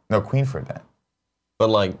 Princess? No, Queen for a Day. But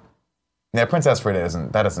like... Yeah, Princess for a Day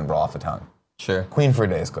doesn't roll off the tongue. Sure. Queen for a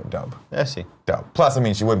Day is dope. I see. Dope. Plus, I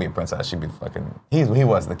mean, she wouldn't be a princess. She'd be fucking... He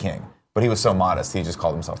was the king. But he was so modest, he just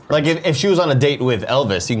called himself Prince. Like, if she was on a date with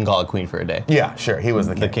Elvis, you can call it Queen for a Day. Yeah, sure. He was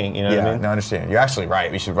the king. The king, you know what I mean? No, I understand. You're actually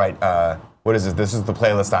right. We should write... what is this? This is the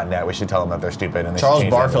playlist.net. We should tell them that they're stupid. And they Charles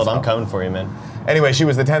Barfield, I'm coming for you, man. Anyway, she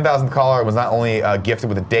was the 10,000th caller and was not only gifted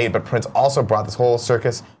with a date, but Prince also brought this whole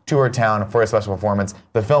circus to her town for a special performance.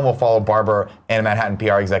 The film will follow Barber and a Manhattan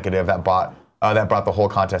PR executive that brought the whole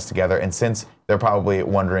contest together. And since they're probably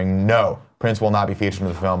wondering, no, Prince will not be featured in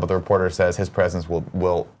the film, but the reporter says his presence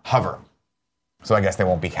will hover. So I guess they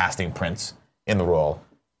won't be casting Prince in the role.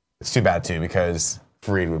 It's too bad, too, because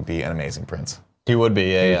Fareed would be an amazing Prince. He would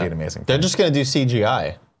be, yeah, He would be an amazing They're Prince. just going to do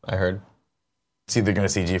CGI, I heard. See, they're going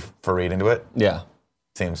to CG Fareed into it? Yeah.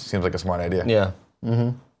 Seems like a smart idea. Yeah.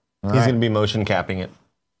 Mm-hmm. He's going to be motion capping it.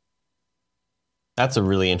 That's a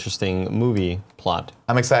really interesting movie plot.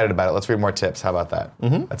 I'm excited about it. Let's read more tips. How about that?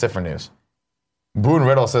 Mm-hmm. That's it for news. Boone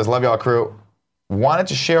Riddle says, love y'all crew. Wanted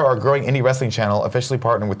to share our growing indie wrestling channel, officially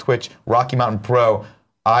partnered with Twitch, Rocky Mountain Pro,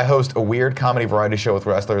 I host a weird comedy variety show with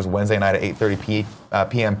wrestlers Wednesday night at 8:30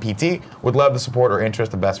 p.m. PT. Would love the support or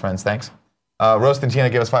interest of best friends. Thanks. Roast and Tina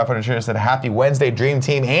gave us 500 shares and said, Happy Wednesday, Dream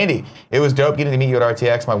Team. Andy, it was dope getting to meet you at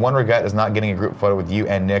RTX. My one regret is not getting a group photo with you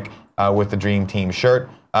and Nick with the Dream Team shirt.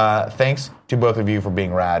 Thanks to both of you for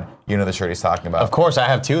being rad. You know the shirt he's talking about. Of course, I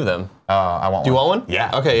have 2 of them. I want one. Do you want one?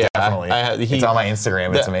 Yeah. Okay, yeah. Definitely. It's on my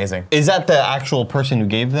Instagram. It's amazing. Is that the actual person who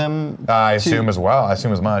gave them? I assume as well. I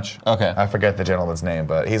assume as much. Okay. I forget the gentleman's name,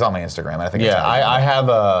 but he's on my Instagram. I think. Yeah, I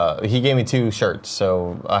have he gave me 2 shirts,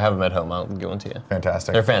 so I have them at home. I'll give one to you.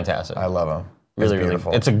 Fantastic. They're fantastic. I love them. Really, it's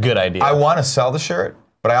beautiful. It's a good idea. I want to sell the shirt,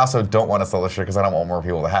 but I also don't want to sell the shirt because I don't want more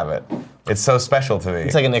people to have it. It's so special to me.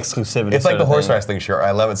 It's like an exclusivity. It's like the horse thing. wrestling shirt.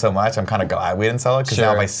 I love it so much. I'm kind of glad we didn't sell it because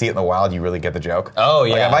now if I see it in the wild, you really get the joke. Oh,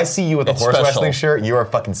 yeah. Like if I see you with a It's horse special. wrestling shirt, you are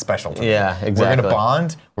fucking special to me. Yeah, We're exactly. going to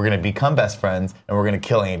bond, we're going to become best friends, and we're going to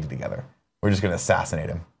kill Andy together. We're just going to assassinate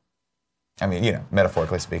him. I mean, you know,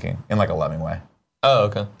 metaphorically speaking, in like a loving way. Oh,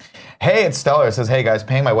 okay. Hey, it's Stellar. It says, hey guys,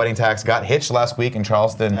 paying my wedding tax. Got hitched last week in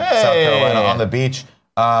Charleston, South Carolina on the beach.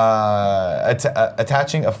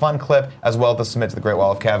 Attaching a fun clip as well to submit to the Great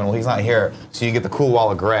Wall of Kevin. Well, he's not here, so you get the cool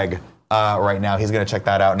wall of Greg right now. He's going to check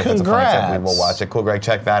that out. And if it's a fun tip, we will watch it. Cool, Greg,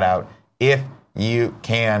 check that out if you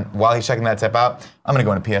can. While he's checking that tip out, I'm going to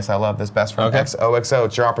go into PS I Love This Best Friend XOXO.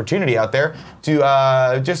 It's your opportunity out there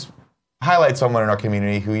to just highlight someone in our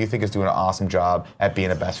community who you think is doing an awesome job at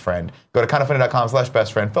being a best friend. Go to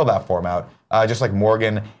kindafunny.com/bestfriend, fill that form out. Just like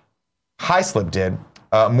Morgan Highslip did.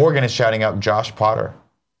 Morgan is shouting out Josh Potter.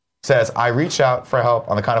 Says, I reached out for help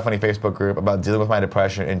on the Kinda Funny Facebook group about dealing with my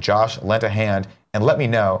depression, and Josh lent a hand and let me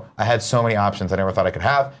know I had so many options I never thought I could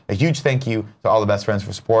have. A huge thank you to all the best friends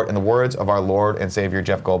for support. In the words of our Lord and Savior,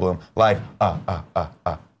 Jeff Goldblum, life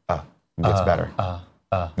gets better. Now,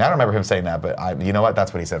 I don't remember him saying that, but you know what?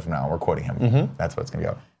 That's what he said from now on. We're quoting him. That's what it's going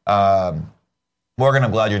to go. Morgan,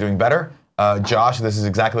 I'm glad you're doing better. Josh, this is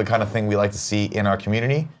exactly the kind of thing we like to see in our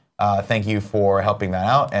community. Thank you for helping that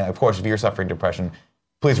out. And of course, if you're suffering depression,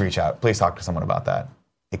 please reach out. Please talk to someone about that.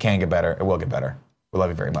 It can get better. It will get better. We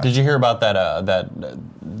love you very much. Did you hear about that?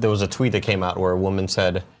 There was a tweet that came out where a woman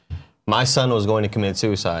said, my son was going to commit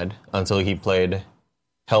suicide until he played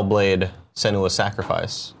Hellblade: Senua's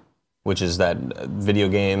Sacrifice, which is that video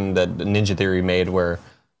game that Ninja Theory made where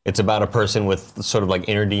it's about a person with sort of like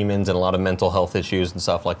inner demons and a lot of mental health issues and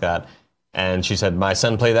stuff like that. And she said, my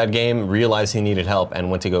son played that game, realized he needed help, and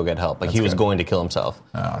went to go get help. Like, he was going to kill himself.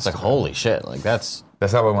 It's like, holy shit. Like, that's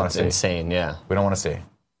not what we want to see. Insane, yeah. We don't want to see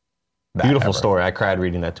that Beautiful ever. story. I cried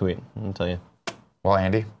reading that tweet, I'll tell you. Well,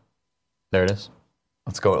 Andy, there it is.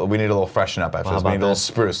 Let's go. We need a little freshen up after this. We need a little this?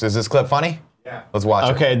 spruce. Is this clip funny? Yeah. Let's watch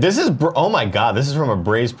it. Okay, this is, oh my God, this is from a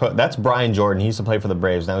Braves, that's Brian Jordan. He used to play for the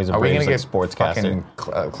Braves. Now he's a Are we Braves going to get sportscaster.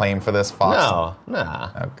 fucking claim for this, Fox? No,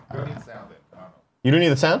 nah. Okay. We don't need sound then. I don't know. You don't need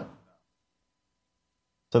the sound?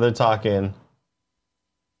 So they're talking.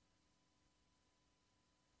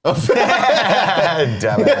 Dumbass.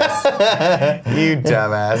 You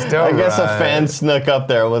dumbass. Don't I guess a run. fan snuck up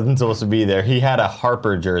there. Wasn't supposed to be there. He had a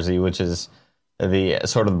Harper jersey, which is the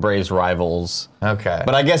sort of the Braves rivals. Okay.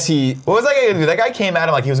 But I guess he. What was that guy going to do? That guy came at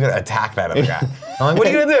him like he was going to attack that other guy. I'm like, what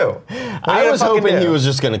are you going to do? What are you I gonna was fucking hoping do? he was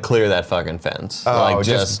just going to clear that fucking fence. Oh, like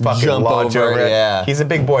just fucking jump launch over it. Yeah. He's a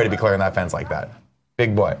big boy to be clearing that fence like that.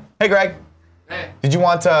 Big boy. Hey, Greg. Hey. Did you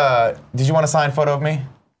want a signed photo of me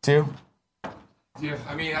too? Dude,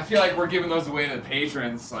 I mean, I feel like we're giving those away to the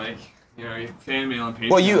patrons, like, you know, fan mail and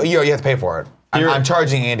Patreon. Well, you have to pay for it. I'm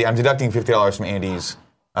charging Andy. I'm deducting $50 from Andy's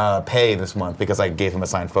pay this month because I gave him a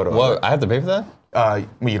signed photo. Well, of it. I have to pay for that?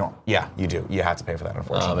 Well, you don't. Yeah, you do. You have to pay for that,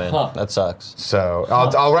 unfortunately. Oh man, that sucks. So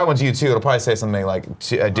I'll write one to you too. It'll probably say something like,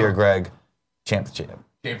 "Dear Greg, champ the champ."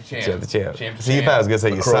 Champ to champ. Champ the champ. Champ to See, you champ. thought I was gonna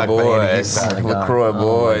say you suck, but Andy, you suck. LaCroix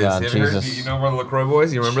boys. God, You ever heard- Jesus. you know about the LaCroix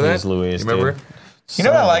boys? You remember Jeez that? Louise, you remember? dude. You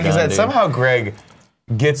know what I like is Son of a that gun, somehow Greg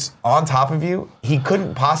gets on top of you. He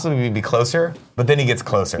couldn't possibly be closer, but then he gets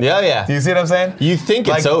closer. Yeah, yeah. Do you see what I'm saying? You think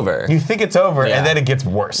it's over. You think it's over, Yeah. and then it gets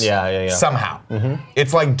worse. Yeah. Somehow.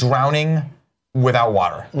 It's like drowning without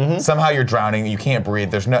water. Somehow you're drowning. You can't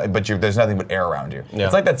breathe. There's nothing but air around you. Yeah.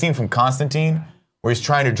 It's like that scene from Constantine where he's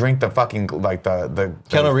trying to drink the fucking the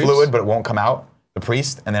Keanu Reeves? fluid, but it won't come out. The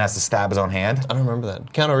priest, and then has to stab his own hand. I don't remember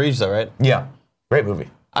that. Keanu Reeves, though, right? Yeah. Great movie.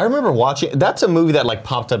 I remember watching. That's a movie that like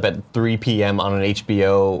popped up at 3 p.m. on an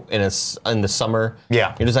HBO in the summer.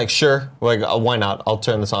 Yeah. You're just like, sure, like why not? I'll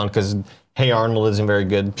turn this on because Hey Arnold isn't very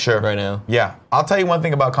good right now. Yeah. I'll tell you one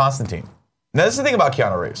thing about Constantine. Now, this is the thing about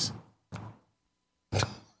Keanu Reeves.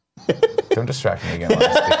 Don't distract me again while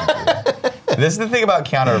I'm speaking to you. This is the thing about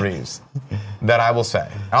Keanu Reeves that I will say.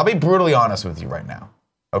 I'll be brutally honest with you right now.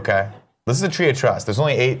 Okay? This is a tree of trust. There's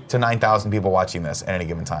only 8,000 to 9,000 people watching this at any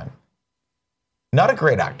given time. Not a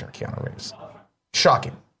great actor, Keanu Reeves.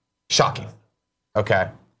 Shocking. Okay?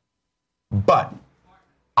 But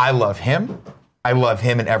I love him. I love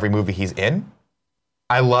him in every movie he's in.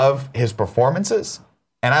 I love his performances.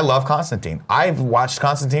 And I love Constantine. I've watched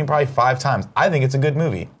Constantine probably 5 times. I think it's a good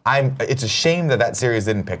movie. It's a shame that series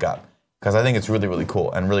didn't pick up because I think it's really, really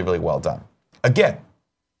cool and really, really well done. Again,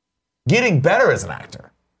 getting better as an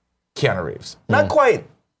actor, Keanu Reeves. Not quite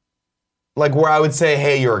like where I would say,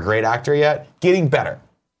 hey, you're a great actor yet. Getting better.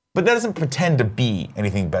 But that doesn't pretend to be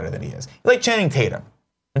anything better than he is. Like Channing Tatum.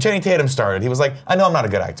 When Channing Tatum started, he was like, I know I'm not a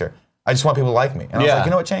good actor. I just want people to like me. And I was like,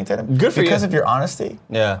 you know what, Channing Tatum? Good for you. Because of your honesty,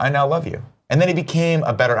 I now love you. And then he became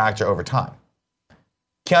a better actor over time.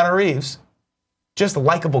 Keanu Reeves, just a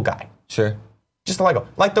likable guy. Sure. Just likable.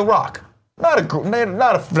 Like The Rock. Not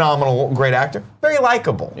a phenomenal, great actor. Very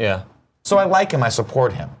likable. Yeah. So I like him. I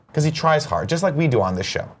support him. Because he tries hard, just like we do on this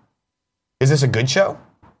show. Is this a good show?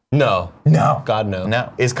 No. No. God, no.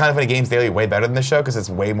 No. Is Kind of Funny Games Daily way better than this show because it's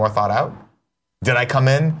way more thought out? Did I come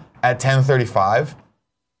in at 10:35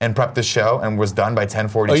 and prep the show and was done by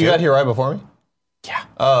 10:42? Oh, you got here right before me? Yeah.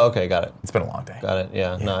 Oh, okay, got it. It's been a long day. Got it.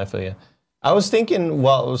 Yeah. No, I feel you. I was thinking,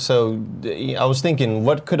 what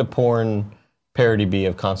could a porn parody be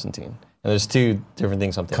of Constantine? And there's 2 different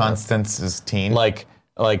things I'm thinking. Constance's teen.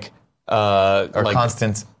 Or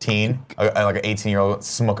Constance teen, like an 18-year-old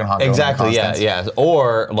smoking hot girl. Exactly. Yeah.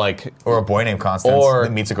 Or a boy named Constance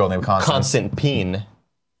that meets a girl named Constance. Constant peen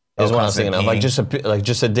is what I was thinking of. Like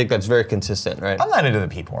just a dick that's very consistent, right? I'm not into the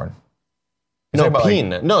pee porn. No, peen.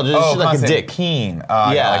 No, just like a dick. Peen.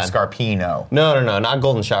 Yeah. Like Scarpino. No, not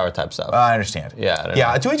golden shower type stuff. I understand.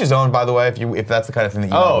 Yeah. To each his own, by the way, if that's the kind of thing that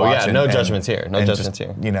you want to watch. No judgments here. No judgments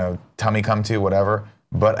here. Tummy come to, whatever.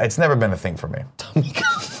 But it's never been a thing for me. Tummy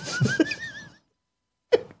come.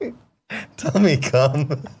 Tummy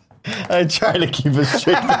come. I try to keep a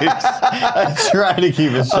straight face. I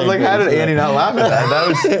was like, how did Andy not laugh at that? That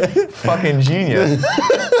was fucking genius.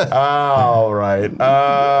 All right.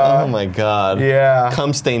 Oh my God. Yeah.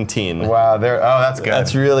 Cum stain teen. Wow. That's good.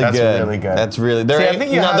 That's really good. That's really good. That's really. I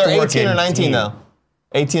think they're 18 or 19 though.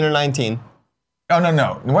 18 or 19. Oh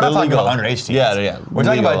no. We're not talking about underage teens. Yeah. We're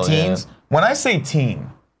talking about teens. Yeah. When I say teen,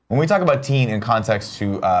 when we talk about teen in context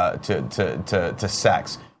to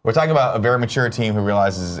sex, we're talking about a very mature teen who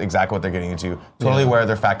realizes exactly what they're getting into, totally aware of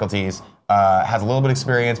their faculties, has a little bit of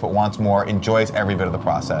experience but wants more, enjoys every bit of the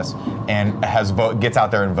process, and gets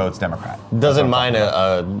out there and votes Democrat. Doesn't mind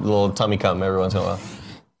a little tummy cum every once in a while.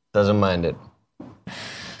 Doesn't mind it.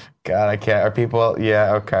 God, I can't. Are people?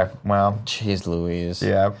 Yeah, okay. Well. Jeez Louise.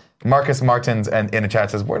 Yeah. Marcus Martins in the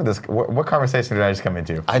chat says, what conversation did I just come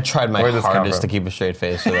into? I tried my hardest to keep a straight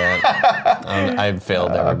face for that. I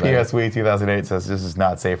failed everybody. PSW 2008 says, this is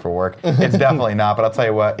not safe for work. It's definitely not, but I'll tell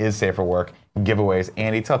you what is safe for work. Giveaways.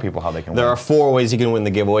 Andy, tell people how they can win. There are 4 ways you can win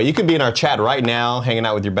the giveaway. You can be in our chat right now, hanging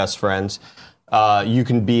out with your best friends. You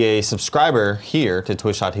can be a subscriber here to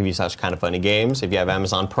twitch.tv/kindoffunnygames. If you have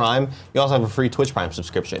Amazon Prime, you also have a free Twitch Prime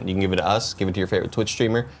subscription. You can give it to us, give it to your favorite Twitch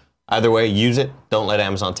streamer. Either way, use it. Don't let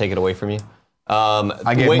Amazon take it away from you.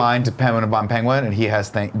 I gave mine to Penguin, and he has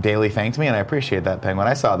daily thanked me, and I appreciate that, Penguin.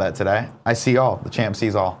 I saw that today. I see all. The champ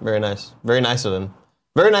sees all. Very nice. Very nice of him.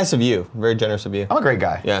 Very nice of you. Very generous of you. I'm a great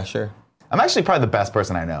guy. Yeah, sure. I'm actually probably the best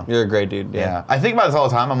person I know. You're a great dude. Yeah. I think about this all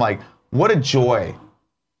the time. I'm like, what a joy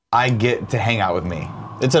I get to hang out with me.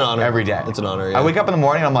 It's an honor. Every day. It's an honor, yeah. I wake up in the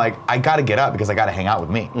morning, and I'm like, I got to get up because I got to hang out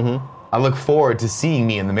with me. Mm-hmm. I look forward to seeing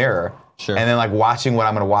me in the mirror. Sure. And then like watching what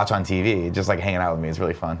I'm going to watch on TV, just like hanging out with me is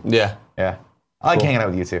really fun. Yeah. Yeah. I like hanging out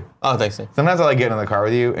with you too. Oh, thanks. Nick. Sometimes I like getting in the car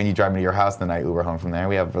with you and you drive me to your house and then I Uber home from there.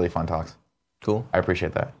 We have really fun talks. Cool. I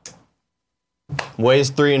appreciate that.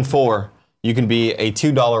 Ways 3 and 4. You can be a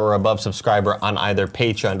 $2 or above subscriber on either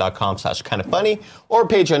patreon.com/kindoffunny or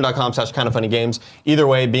patreon.com/kindoffunnygames. Either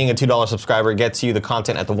way, being a $2 subscriber gets you the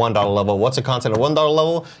content at the $1 level. What's the content at $1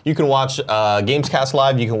 level? You can watch Gamescast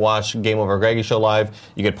live. You can watch Game Over Greggy Show live.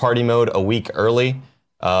 You get party mode a week early.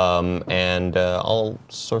 And all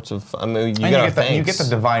sorts of, you get the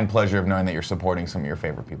divine pleasure of knowing that you're supporting some of your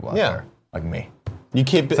favorite people out there, like me.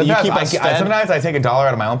 Sometimes I take $1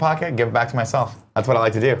 out of my own pocket and give it back to myself. That's what I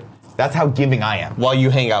like to do. That's how giving I am. While you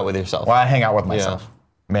hang out with yourself. While I hang out with myself.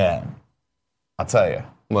 Yeah. Man, I'll tell you.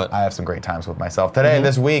 What? I have some great times with myself. Today,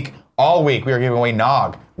 this week, all week, we are giving away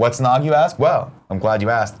Nog. What's Nog, you ask? Well, I'm glad you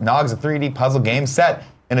asked. Nog's a 3D puzzle game set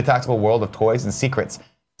in a tactical world of toys and secrets.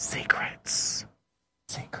 Secrets.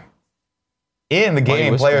 In the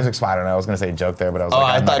game, whispering? players expire. I don't know. I was gonna say a joke there, but I was like,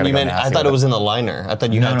 I I'm not thought gonna you go meant. nasty I thought with it was in the liner. I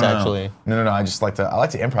thought you had to actually. No. I just like to. I like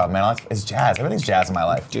to improv, man. It's jazz. Everything's jazz in my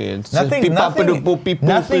life. Dude, it's nothing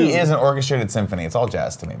just is an orchestrated symphony. It's all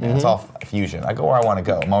jazz to me, man. It's all fusion. I go where I want to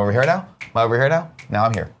go. Am I over here now? Now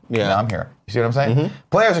I'm here. Yeah. Now I'm here. You see what I'm saying?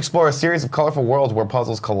 Players explore a series of colorful worlds where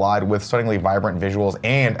puzzles collide with stunningly vibrant visuals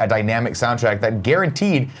and a dynamic soundtrack that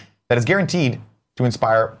is guaranteed to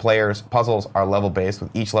inspire players. Puzzles are level-based,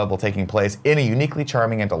 with each level taking place in a uniquely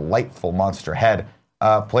charming and delightful monster head.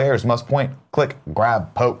 Players must point, click,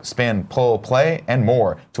 grab, poke, spin, pull, play, and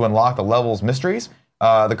more to unlock the level's mysteries.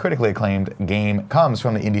 The critically acclaimed game comes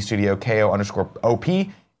from the indie studio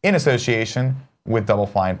KO_OP in association with Double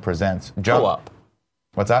Fine Presents. Co-op.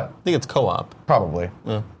 What's that? I think it's co-op. Probably.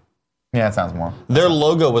 Yeah, it sounds more. Their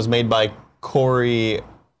logo was made by Corey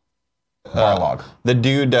Barlog. The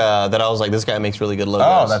dude that I was like, this guy makes really good logos.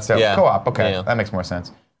 Oh, that's it. Yeah. Co-op. Okay, Yeah. that makes more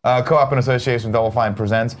sense. Co-op in association with Double Fine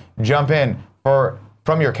Presents. Jump in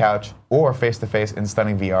from your couch or face-to-face in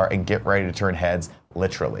stunning VR and get ready to turn heads,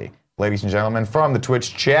 literally. Ladies and gentlemen, from the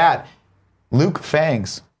Twitch chat, Luke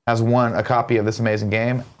Fangs has won a copy of this amazing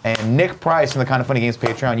game, and Nick Price from the Kind of Funny Games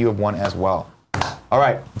Patreon, you have won as well. All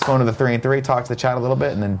right, let's go into the 3 and 3, talk to the chat a little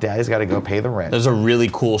bit, and then Daddy's got to go pay the rent. There's a really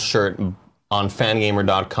cool shirt on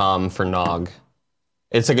fangamer.com for Nog.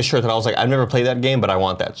 It's like a shirt that I was like, I've never played that game, but I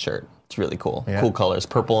want that shirt. It's really cool. Yeah. Cool colors,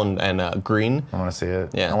 purple and green. I want to see it.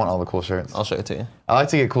 Yeah. I want all the cool shirts. I'll show it to you. I like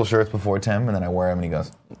to get cool shirts before Tim, and then I wear them, and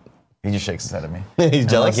he just shakes his head at me. He's I'm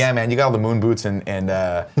jealous? like, yeah, man, you got all the moon boots and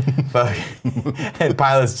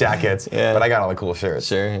pilot's jackets, Yeah. but I got all the cool shirts.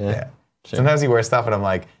 Sure, yeah. Sure. Sometimes he wears stuff, and I'm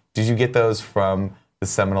like, did you get those from the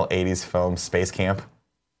seminal 80s film Space Camp?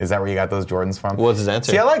 Is that where you got those Jordans from? What's his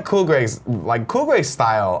answer? See, I like Cool Greg's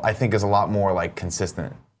style, I think, is a lot more like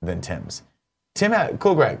consistent than Tim's.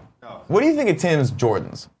 Cool Greg, what do you think of Tim's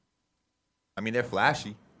Jordans? I mean, they're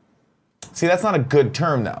flashy. See, that's not a good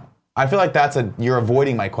term, though. I feel like you're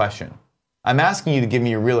avoiding my question. I'm asking you to give me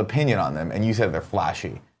your real opinion on them, and you said they're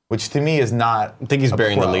flashy, which to me is not. I think he's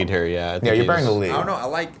burying the pro. lead here, yeah. Yeah, you're burying the lead. I don't know. I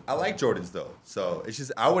like Jordans though. So it's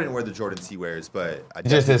just I wouldn't wear the Jordans he wears, but I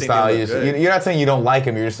Just his definitely style. think they look good. You're not saying you don't like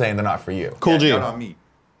him. You're just saying they're not for you. Cool G. Not on me.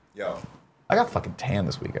 Yo. I got fucking tan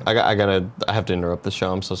this weekend. I have to interrupt the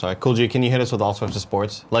show. I'm so sorry. Cool G, can you hit us with all sorts of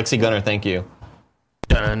sports? Lexi Gunner, thank you.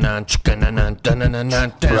 Forgot to do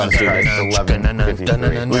this.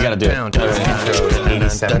 11:53. We gotta do it. This show is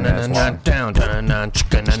 87 minutes long.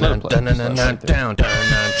 Just let him play.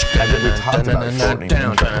 I think we talked about shortening the intro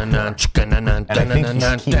before. And I think he's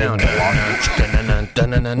keeping it longer.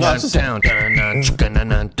 No, it's the same. I'm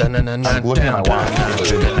looking at my watch.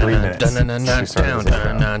 It's been 3 minutes since we started this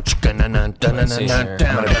intro. Let's see here.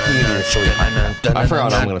 I'm going to pee into your silly pipe. I forgot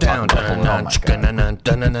what I'm going to talk about. Hold on. Oh my God.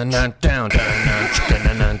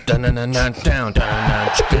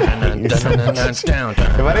 If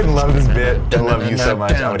I didn't love this bit and love you so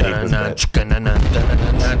much, I would hate this bit.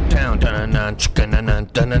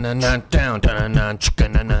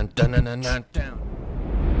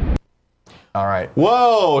 All right.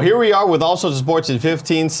 Whoa, here we are with all sorts of sports in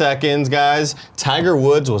 15 seconds, guys. Tiger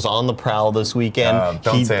Woods was on the prowl this weekend.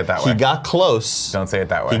 Don't say it that way. He got close. Don't say it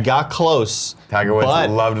that way. He got close. Tiger Woods but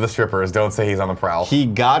loved the strippers. Don't say he's on the prowl. He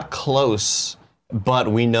got close,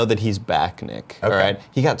 but we know that he's back, Nick. Okay. All right?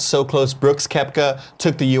 He got so close. Brooks Koepka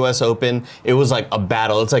took the U.S. Open. It was like a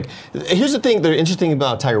battle. It's like, here's the thing that's interesting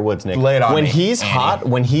about Tiger Woods, Nick. Lay it on when me, he's Andy. hot,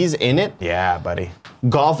 when he's in it, Yeah, buddy.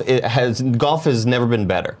 golf has never been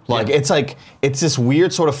better. Like it's this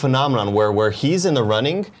weird sort of phenomenon where he's in the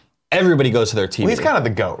running, everybody goes to their TV. Well, he's kind of the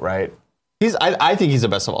GOAT, right? I think he's the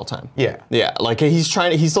best of all time. Yeah. Yeah. Like he's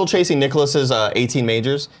still chasing Nicklaus's 18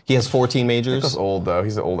 majors. He has 14 majors. He's old, though.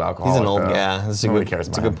 He's an old alcoholic. He's an old, though. yeah. That's a Nobody good, cares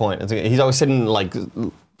that's a about good him. point. He's always sitting like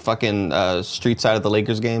fucking street side at the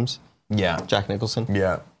Lakers games. Yeah. Jack Nicholson.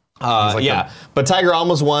 Yeah. Yeah, but Tiger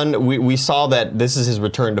almost won. We saw that this is his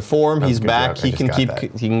return to form. He's a good back. joke. I He can just keep. got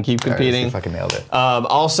that. He can keep competing. You fucking nailed it.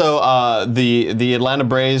 Also, the Atlanta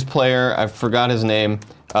Braves player, I forgot his name.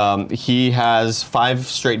 He has 5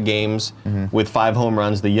 straight games with 5 home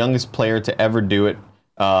runs. The youngest player to ever do it.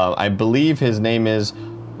 I believe his name is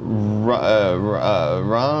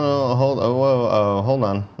Ronald. Hold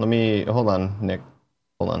on. Hold on, Nick.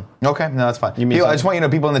 Hold on. Okay, no, that's fine. mean I just want you to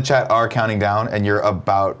know people in the chat are counting down, and you're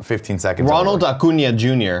about 15 seconds Ronald over. Acuna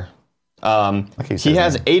Jr. Okay, He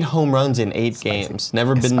has name. 8 home runs in 8 games.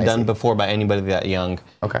 Never been Spicy. done before by anybody that young.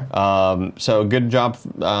 Okay. So good job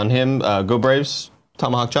on him. Go Braves.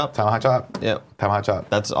 Tomahawk chop. Tomahawk chop? Yep. Tomahawk chop.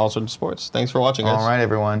 That's all sorts of sports. Thanks for watching, guys. All right,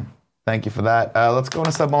 everyone. Thank you for that. Let's go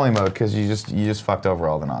into sub-only mode, because you just fucked over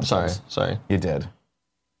all the nonsense. Sorry. You did.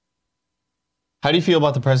 How do you feel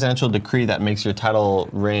about the presidential decree that makes your title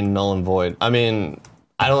reign null and void? I mean,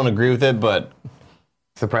 I don't agree with it, but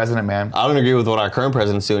It's the president, man. I don't agree with what our current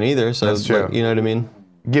president's doing either. So That's true. like, you know what I mean?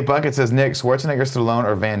 Get Bucket says, Nick, Schwarzenegger, Stallone,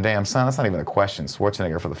 or Van Damme? Son, that's not even a question.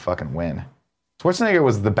 Schwarzenegger for the fucking win. Schwarzenegger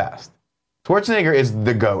was the best. Schwarzenegger is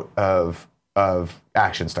the GOAT of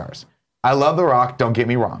action stars. I love The Rock, don't get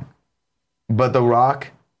me wrong. But The Rock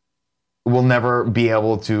will never be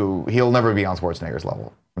able to, he'll never be on Schwarzenegger's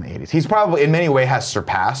level from the 80s. He's probably, in many ways, has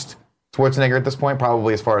surpassed Schwarzenegger at this point,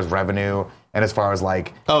 probably as far as revenue and as far as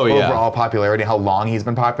like overall popularity, how long he's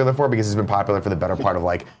been popular for, because he's been popular for the better part of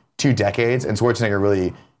like 2 decades. And Schwarzenegger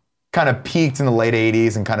really kind of peaked in the late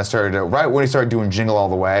 80s and kind of started to, right when he started doing Jingle All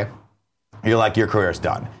the Way, you're like, your career's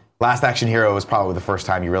done. Last Action Hero was probably the first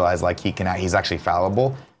time you realize like he's actually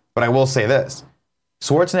fallible. But I will say this,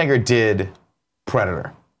 Schwarzenegger did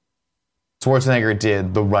Predator. Schwarzenegger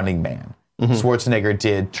did The Running Man. Schwarzenegger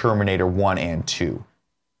did Terminator 1 and 2.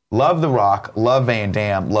 Love The Rock, love Van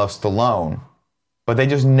Damme, love Stallone, but they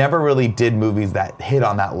just never really did movies that hit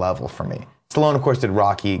on that level for me. Stallone, of course, did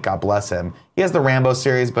Rocky, God bless him. He has the Rambo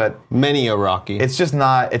series, but Many a Rocky. he just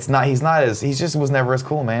was never as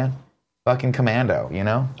cool, man. Fucking Commando, you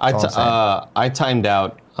know? I timed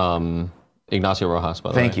out Ignacio Rojas,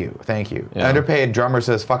 by the way. Thank you. Yeah. Underpaid Drummer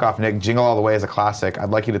says, fuck off, Nick. Jingle All the Way is a classic. I'd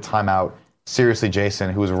like you to time out Seriously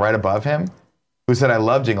Jason, who was right above him, who said, I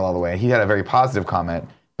love Jingle All the Way. He had a very positive comment,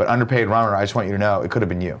 but Underpaid Drummer, I just want you to know, it could have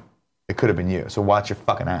been you. It could have been you. So watch your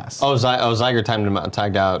fucking ass. Oh, Zyger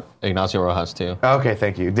tagged out Ignacio Rojas, too. Okay,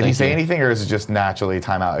 thank you. Did he say you. anything, or is it just naturally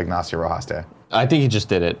time out Ignacio Rojas Day? I think he just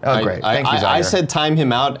did it. Oh, great. Thank you, Zyger. I said time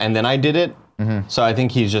him out, and then I did it. So I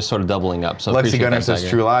think he's just sort of doubling up. So Lexi Gunner that, says Zyger.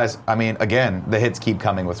 True Lies. I mean, again, the hits keep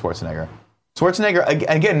coming with Schwarzenegger. Schwarzenegger,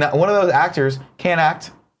 again, one of those actors can't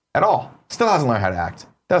act at all. Still hasn't learned how to act.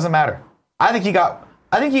 Doesn't matter. I think he got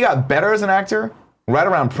better as an actor right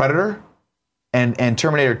around Predator and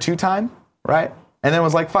Terminator 2 time, right? And then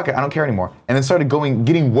was like, fuck it, I don't care anymore. And then started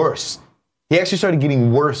getting worse. He actually started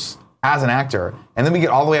getting worse as an actor. And then we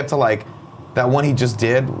get all the way up to like that one he just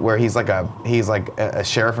did where he's like a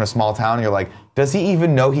sheriff in a small town, and you're like, does he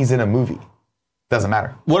even know he's in a movie? Doesn't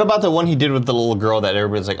matter. What about the one he did with the little girl that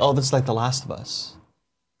everybody's like, oh, this is like The Last of Us?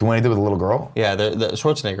 The one he did with the little girl? Yeah, the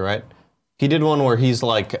Schwarzenegger, right? He did one where he's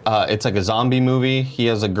like, it's like a zombie movie. He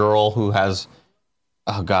has a girl who has,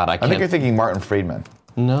 oh God, I think you're thinking Martin Friedman.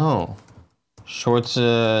 No.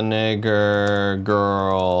 Schwarzenegger,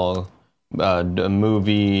 girl,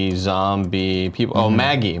 movie, zombie, people. Oh,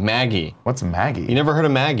 Maggie. What's Maggie? You never heard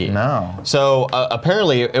of Maggie? No. So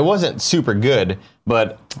apparently it wasn't super good,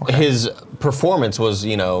 but his performance was,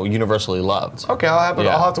 universally loved. Okay,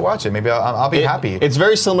 I'll have to watch it. Maybe I'll be happy. It's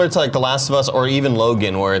very similar to like The Last of Us or even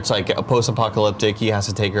Logan, where it's like a post-apocalyptic, he has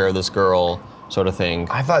to take care of this girl sort of thing.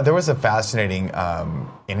 I thought there was a fascinating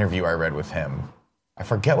interview I read with him. I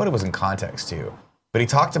forget what it was in context to, but he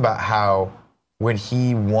talked about how when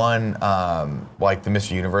he won like the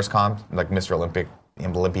Mr. Universe comp, like Mr.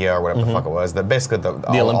 Olympia or whatever the fuck it was, basically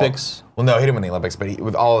the Olympics. Well, no, he didn't win the Olympics, but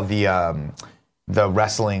with all of the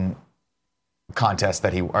wrestling contests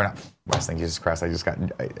that he, or not wrestling, Jesus Christ, I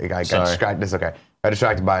got distracted. It's okay. I got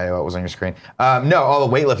distracted by what was on your screen. No, all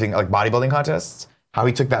the weightlifting, like bodybuilding contests, how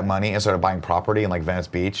he took that money and started buying property in like Venice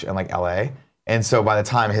Beach and like LA. And so by the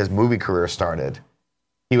time his movie career started,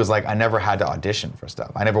 he was like, I never had to audition for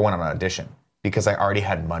stuff. I never went on an audition because I already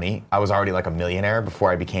had money. I was already like a millionaire before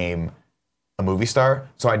I became a movie star.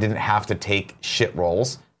 So I didn't have to take shit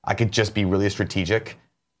roles. I could just be really strategic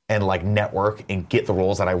and like network and get the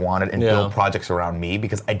roles that I wanted and build projects around me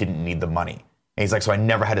because I didn't need the money. And he's like, so I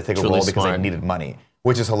never had to take a role because I needed money,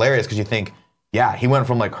 which is hilarious because you think, yeah, he went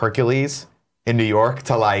from like Hercules in New York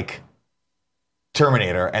to like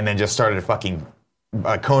Terminator and then just started fucking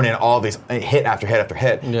Conan, all these hit after hit after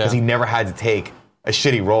hit because he never had to take a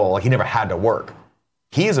shitty role. Like he never had to work.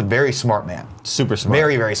 He is a very smart man. Super smart.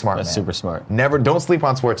 Very, very smart man. Super smart. Don't sleep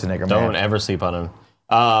on Schwarzenegger, man. Don't ever sleep on him.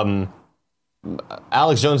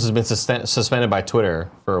 Alex Jones has been suspended by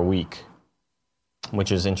Twitter for a week,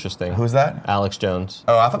 which is interesting. Who's that? Alex Jones.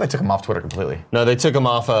 Oh, I thought they took him off Twitter completely. No, they took him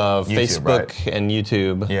off of YouTube, Facebook and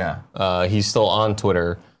YouTube. Yeah. He's still on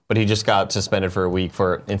Twitter, but he just got suspended for a week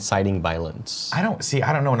for inciting violence. I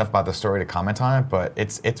don't know enough about the story to comment on it, but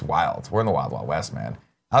it's wild. We're in the wild, wild west, man.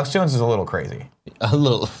 Alex Jones is a little crazy. A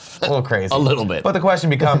little crazy. A little bit. But the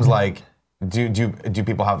question becomes like, do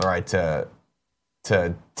people have the right to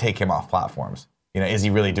take him off platforms? Is he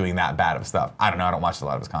really doing that bad of stuff? I don't know. I don't watch a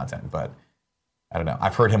lot of his content, but I don't know.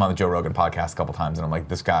 I've heard him on the Joe Rogan podcast a couple times, and I'm like,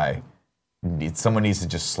 this guy, someone needs to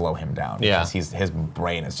just slow him down. Yeah. Because his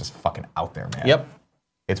brain is just fucking out there, man. Yep.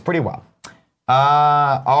 It's pretty wild.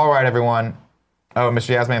 All right, everyone. Oh,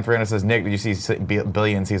 Mr. Yasman300 says, Nick, did you see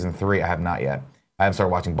Villan season 3? I have not yet. I haven't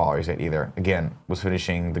started watching Ballers yet either. Again, was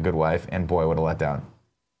finishing The Good Wife, and boy, what a letdown.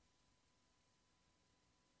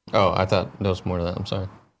 Oh, I thought there was more to that. I'm sorry.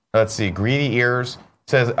 Let's see. Greedy Ears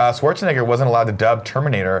says, Schwarzenegger wasn't allowed to dub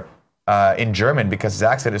Terminator in German because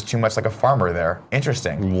Zach said it's too much like a farmer there.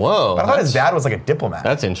 Interesting. Whoa. But I thought his dad was like a diplomat.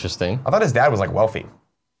 That's interesting. I thought his dad was like wealthy.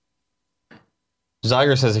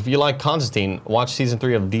 Zyger says, if you like Constantine, watch season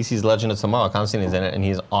 3 of DC's Legend of Tomorrow. Constantine is in it, and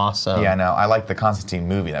he's awesome. Yeah, no, I like the Constantine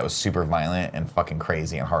movie. That was super violent and fucking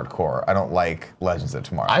crazy and hardcore. I don't like Legends of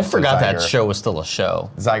Tomorrow. I forgot Zyger, that show was still a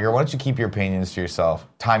show. Zyger, why don't you keep your opinions to yourself?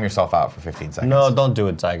 Time yourself out for 15 seconds. No, don't do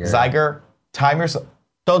it, Zyger. Zyger, time yourself.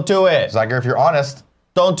 Don't do it. Zyger, if you're honest,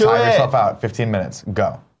 Don't do time it. yourself out. 15 minutes.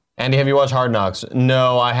 Go. Andy, have you watched Hard Knocks?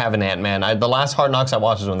 No, I haven't, Ant-Man. The last Hard Knocks I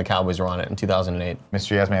watched was when the Cowboys were on it in 2008.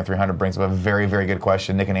 Mr. Yasman300 brings up a very, very good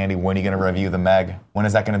question. Nick and Andy, when are you going to review the Meg? When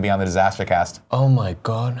is that going to be on the Disaster Cast? Oh my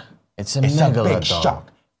God. It's a It's megalodon. a big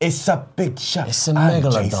shock. It's a big shock. It's a I'm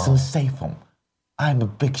megalodon. Jason Statham. I'm a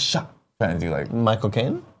big shock. Trying to do like, Michael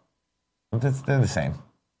Caine? they're the same.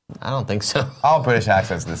 I don't think so. All British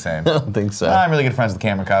accents are the same. I don't think so. I'm really good friends with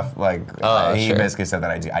Cameron Cuff. Like, he sure. basically said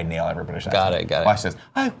that I nail every British accent. Got it. Watch this.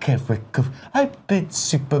 I'm Cameron Cuff. I've been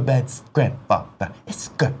Superman's grandfather. It's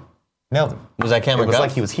good. Nailed him. Was that Cameron It was Cuff?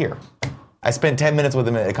 like he was here. I spent 10 minutes with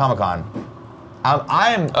him at Comic-Con.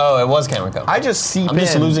 Oh, it was Cameron Cuff. I just seep I'm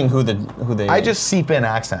just in. losing who they. I just seep in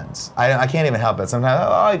accents. I can't even help it. Sometimes,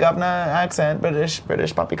 oh, governor accent, British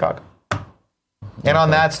poppycock. And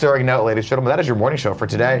on that stirring note, ladies and gentlemen, that is your morning show for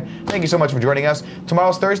today. Thank you so much for joining us.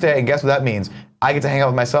 Tomorrow's Thursday, and guess what that means? I get to hang out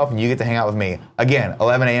with myself, and you get to hang out with me. Again,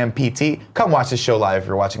 11 a.m. PT. Come watch this show live if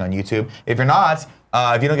you're watching on YouTube. If you're not,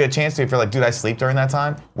 if you don't get a chance to, if you're like, dude, I sleep during that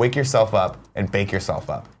time, wake yourself up and bake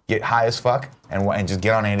yourself up. Get high as fuck and just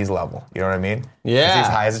get on Andy's level. You know what I mean? Yeah. 'Cause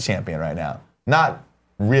he's high as a champion right now. Not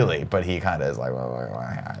really, but he kind of is like, well,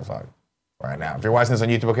 high as fuck right now. If you're watching this on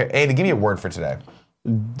YouTube, okay, Andy, give me a word for today.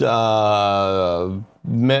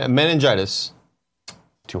 Meningitis.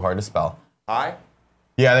 Too hard to spell. Hi.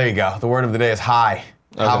 Yeah, there you go. The word of the day is high.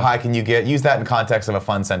 How Okay. high can you get? Use that in context of a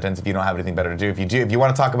fun sentence if you don't have anything better to do. If you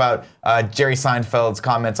want to talk about Jerry Seinfeld's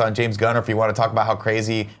comments on James Gunn, or if you want to talk about how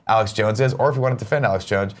crazy Alex Jones is, or if you want to defend Alex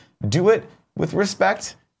Jones, do it with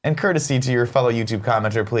respect and courtesy to your fellow YouTube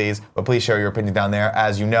commenter, please. But please share your opinion down there.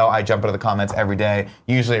 As you know, I jump into the comments every day,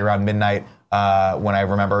 usually around midnight when I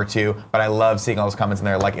remember to. But I love seeing all those comments in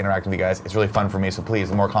there. I like interacting with you guys. It's really fun for me. So please,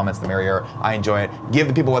 the more comments, the merrier. I enjoy it. Give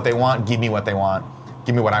the people what they want. Give me what they want.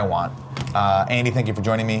 Give me what I want. Andy, thank you for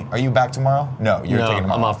joining me. Are you back tomorrow? No, you're taking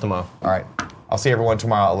tomorrow. I'm off tomorrow. All right. I'll see everyone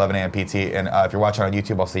tomorrow at 11 a.m. PT. And if you're watching on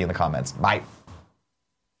YouTube, I'll see you in the comments. Bye.